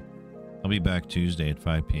go. I'll be back Tuesday at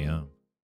 5 p.m.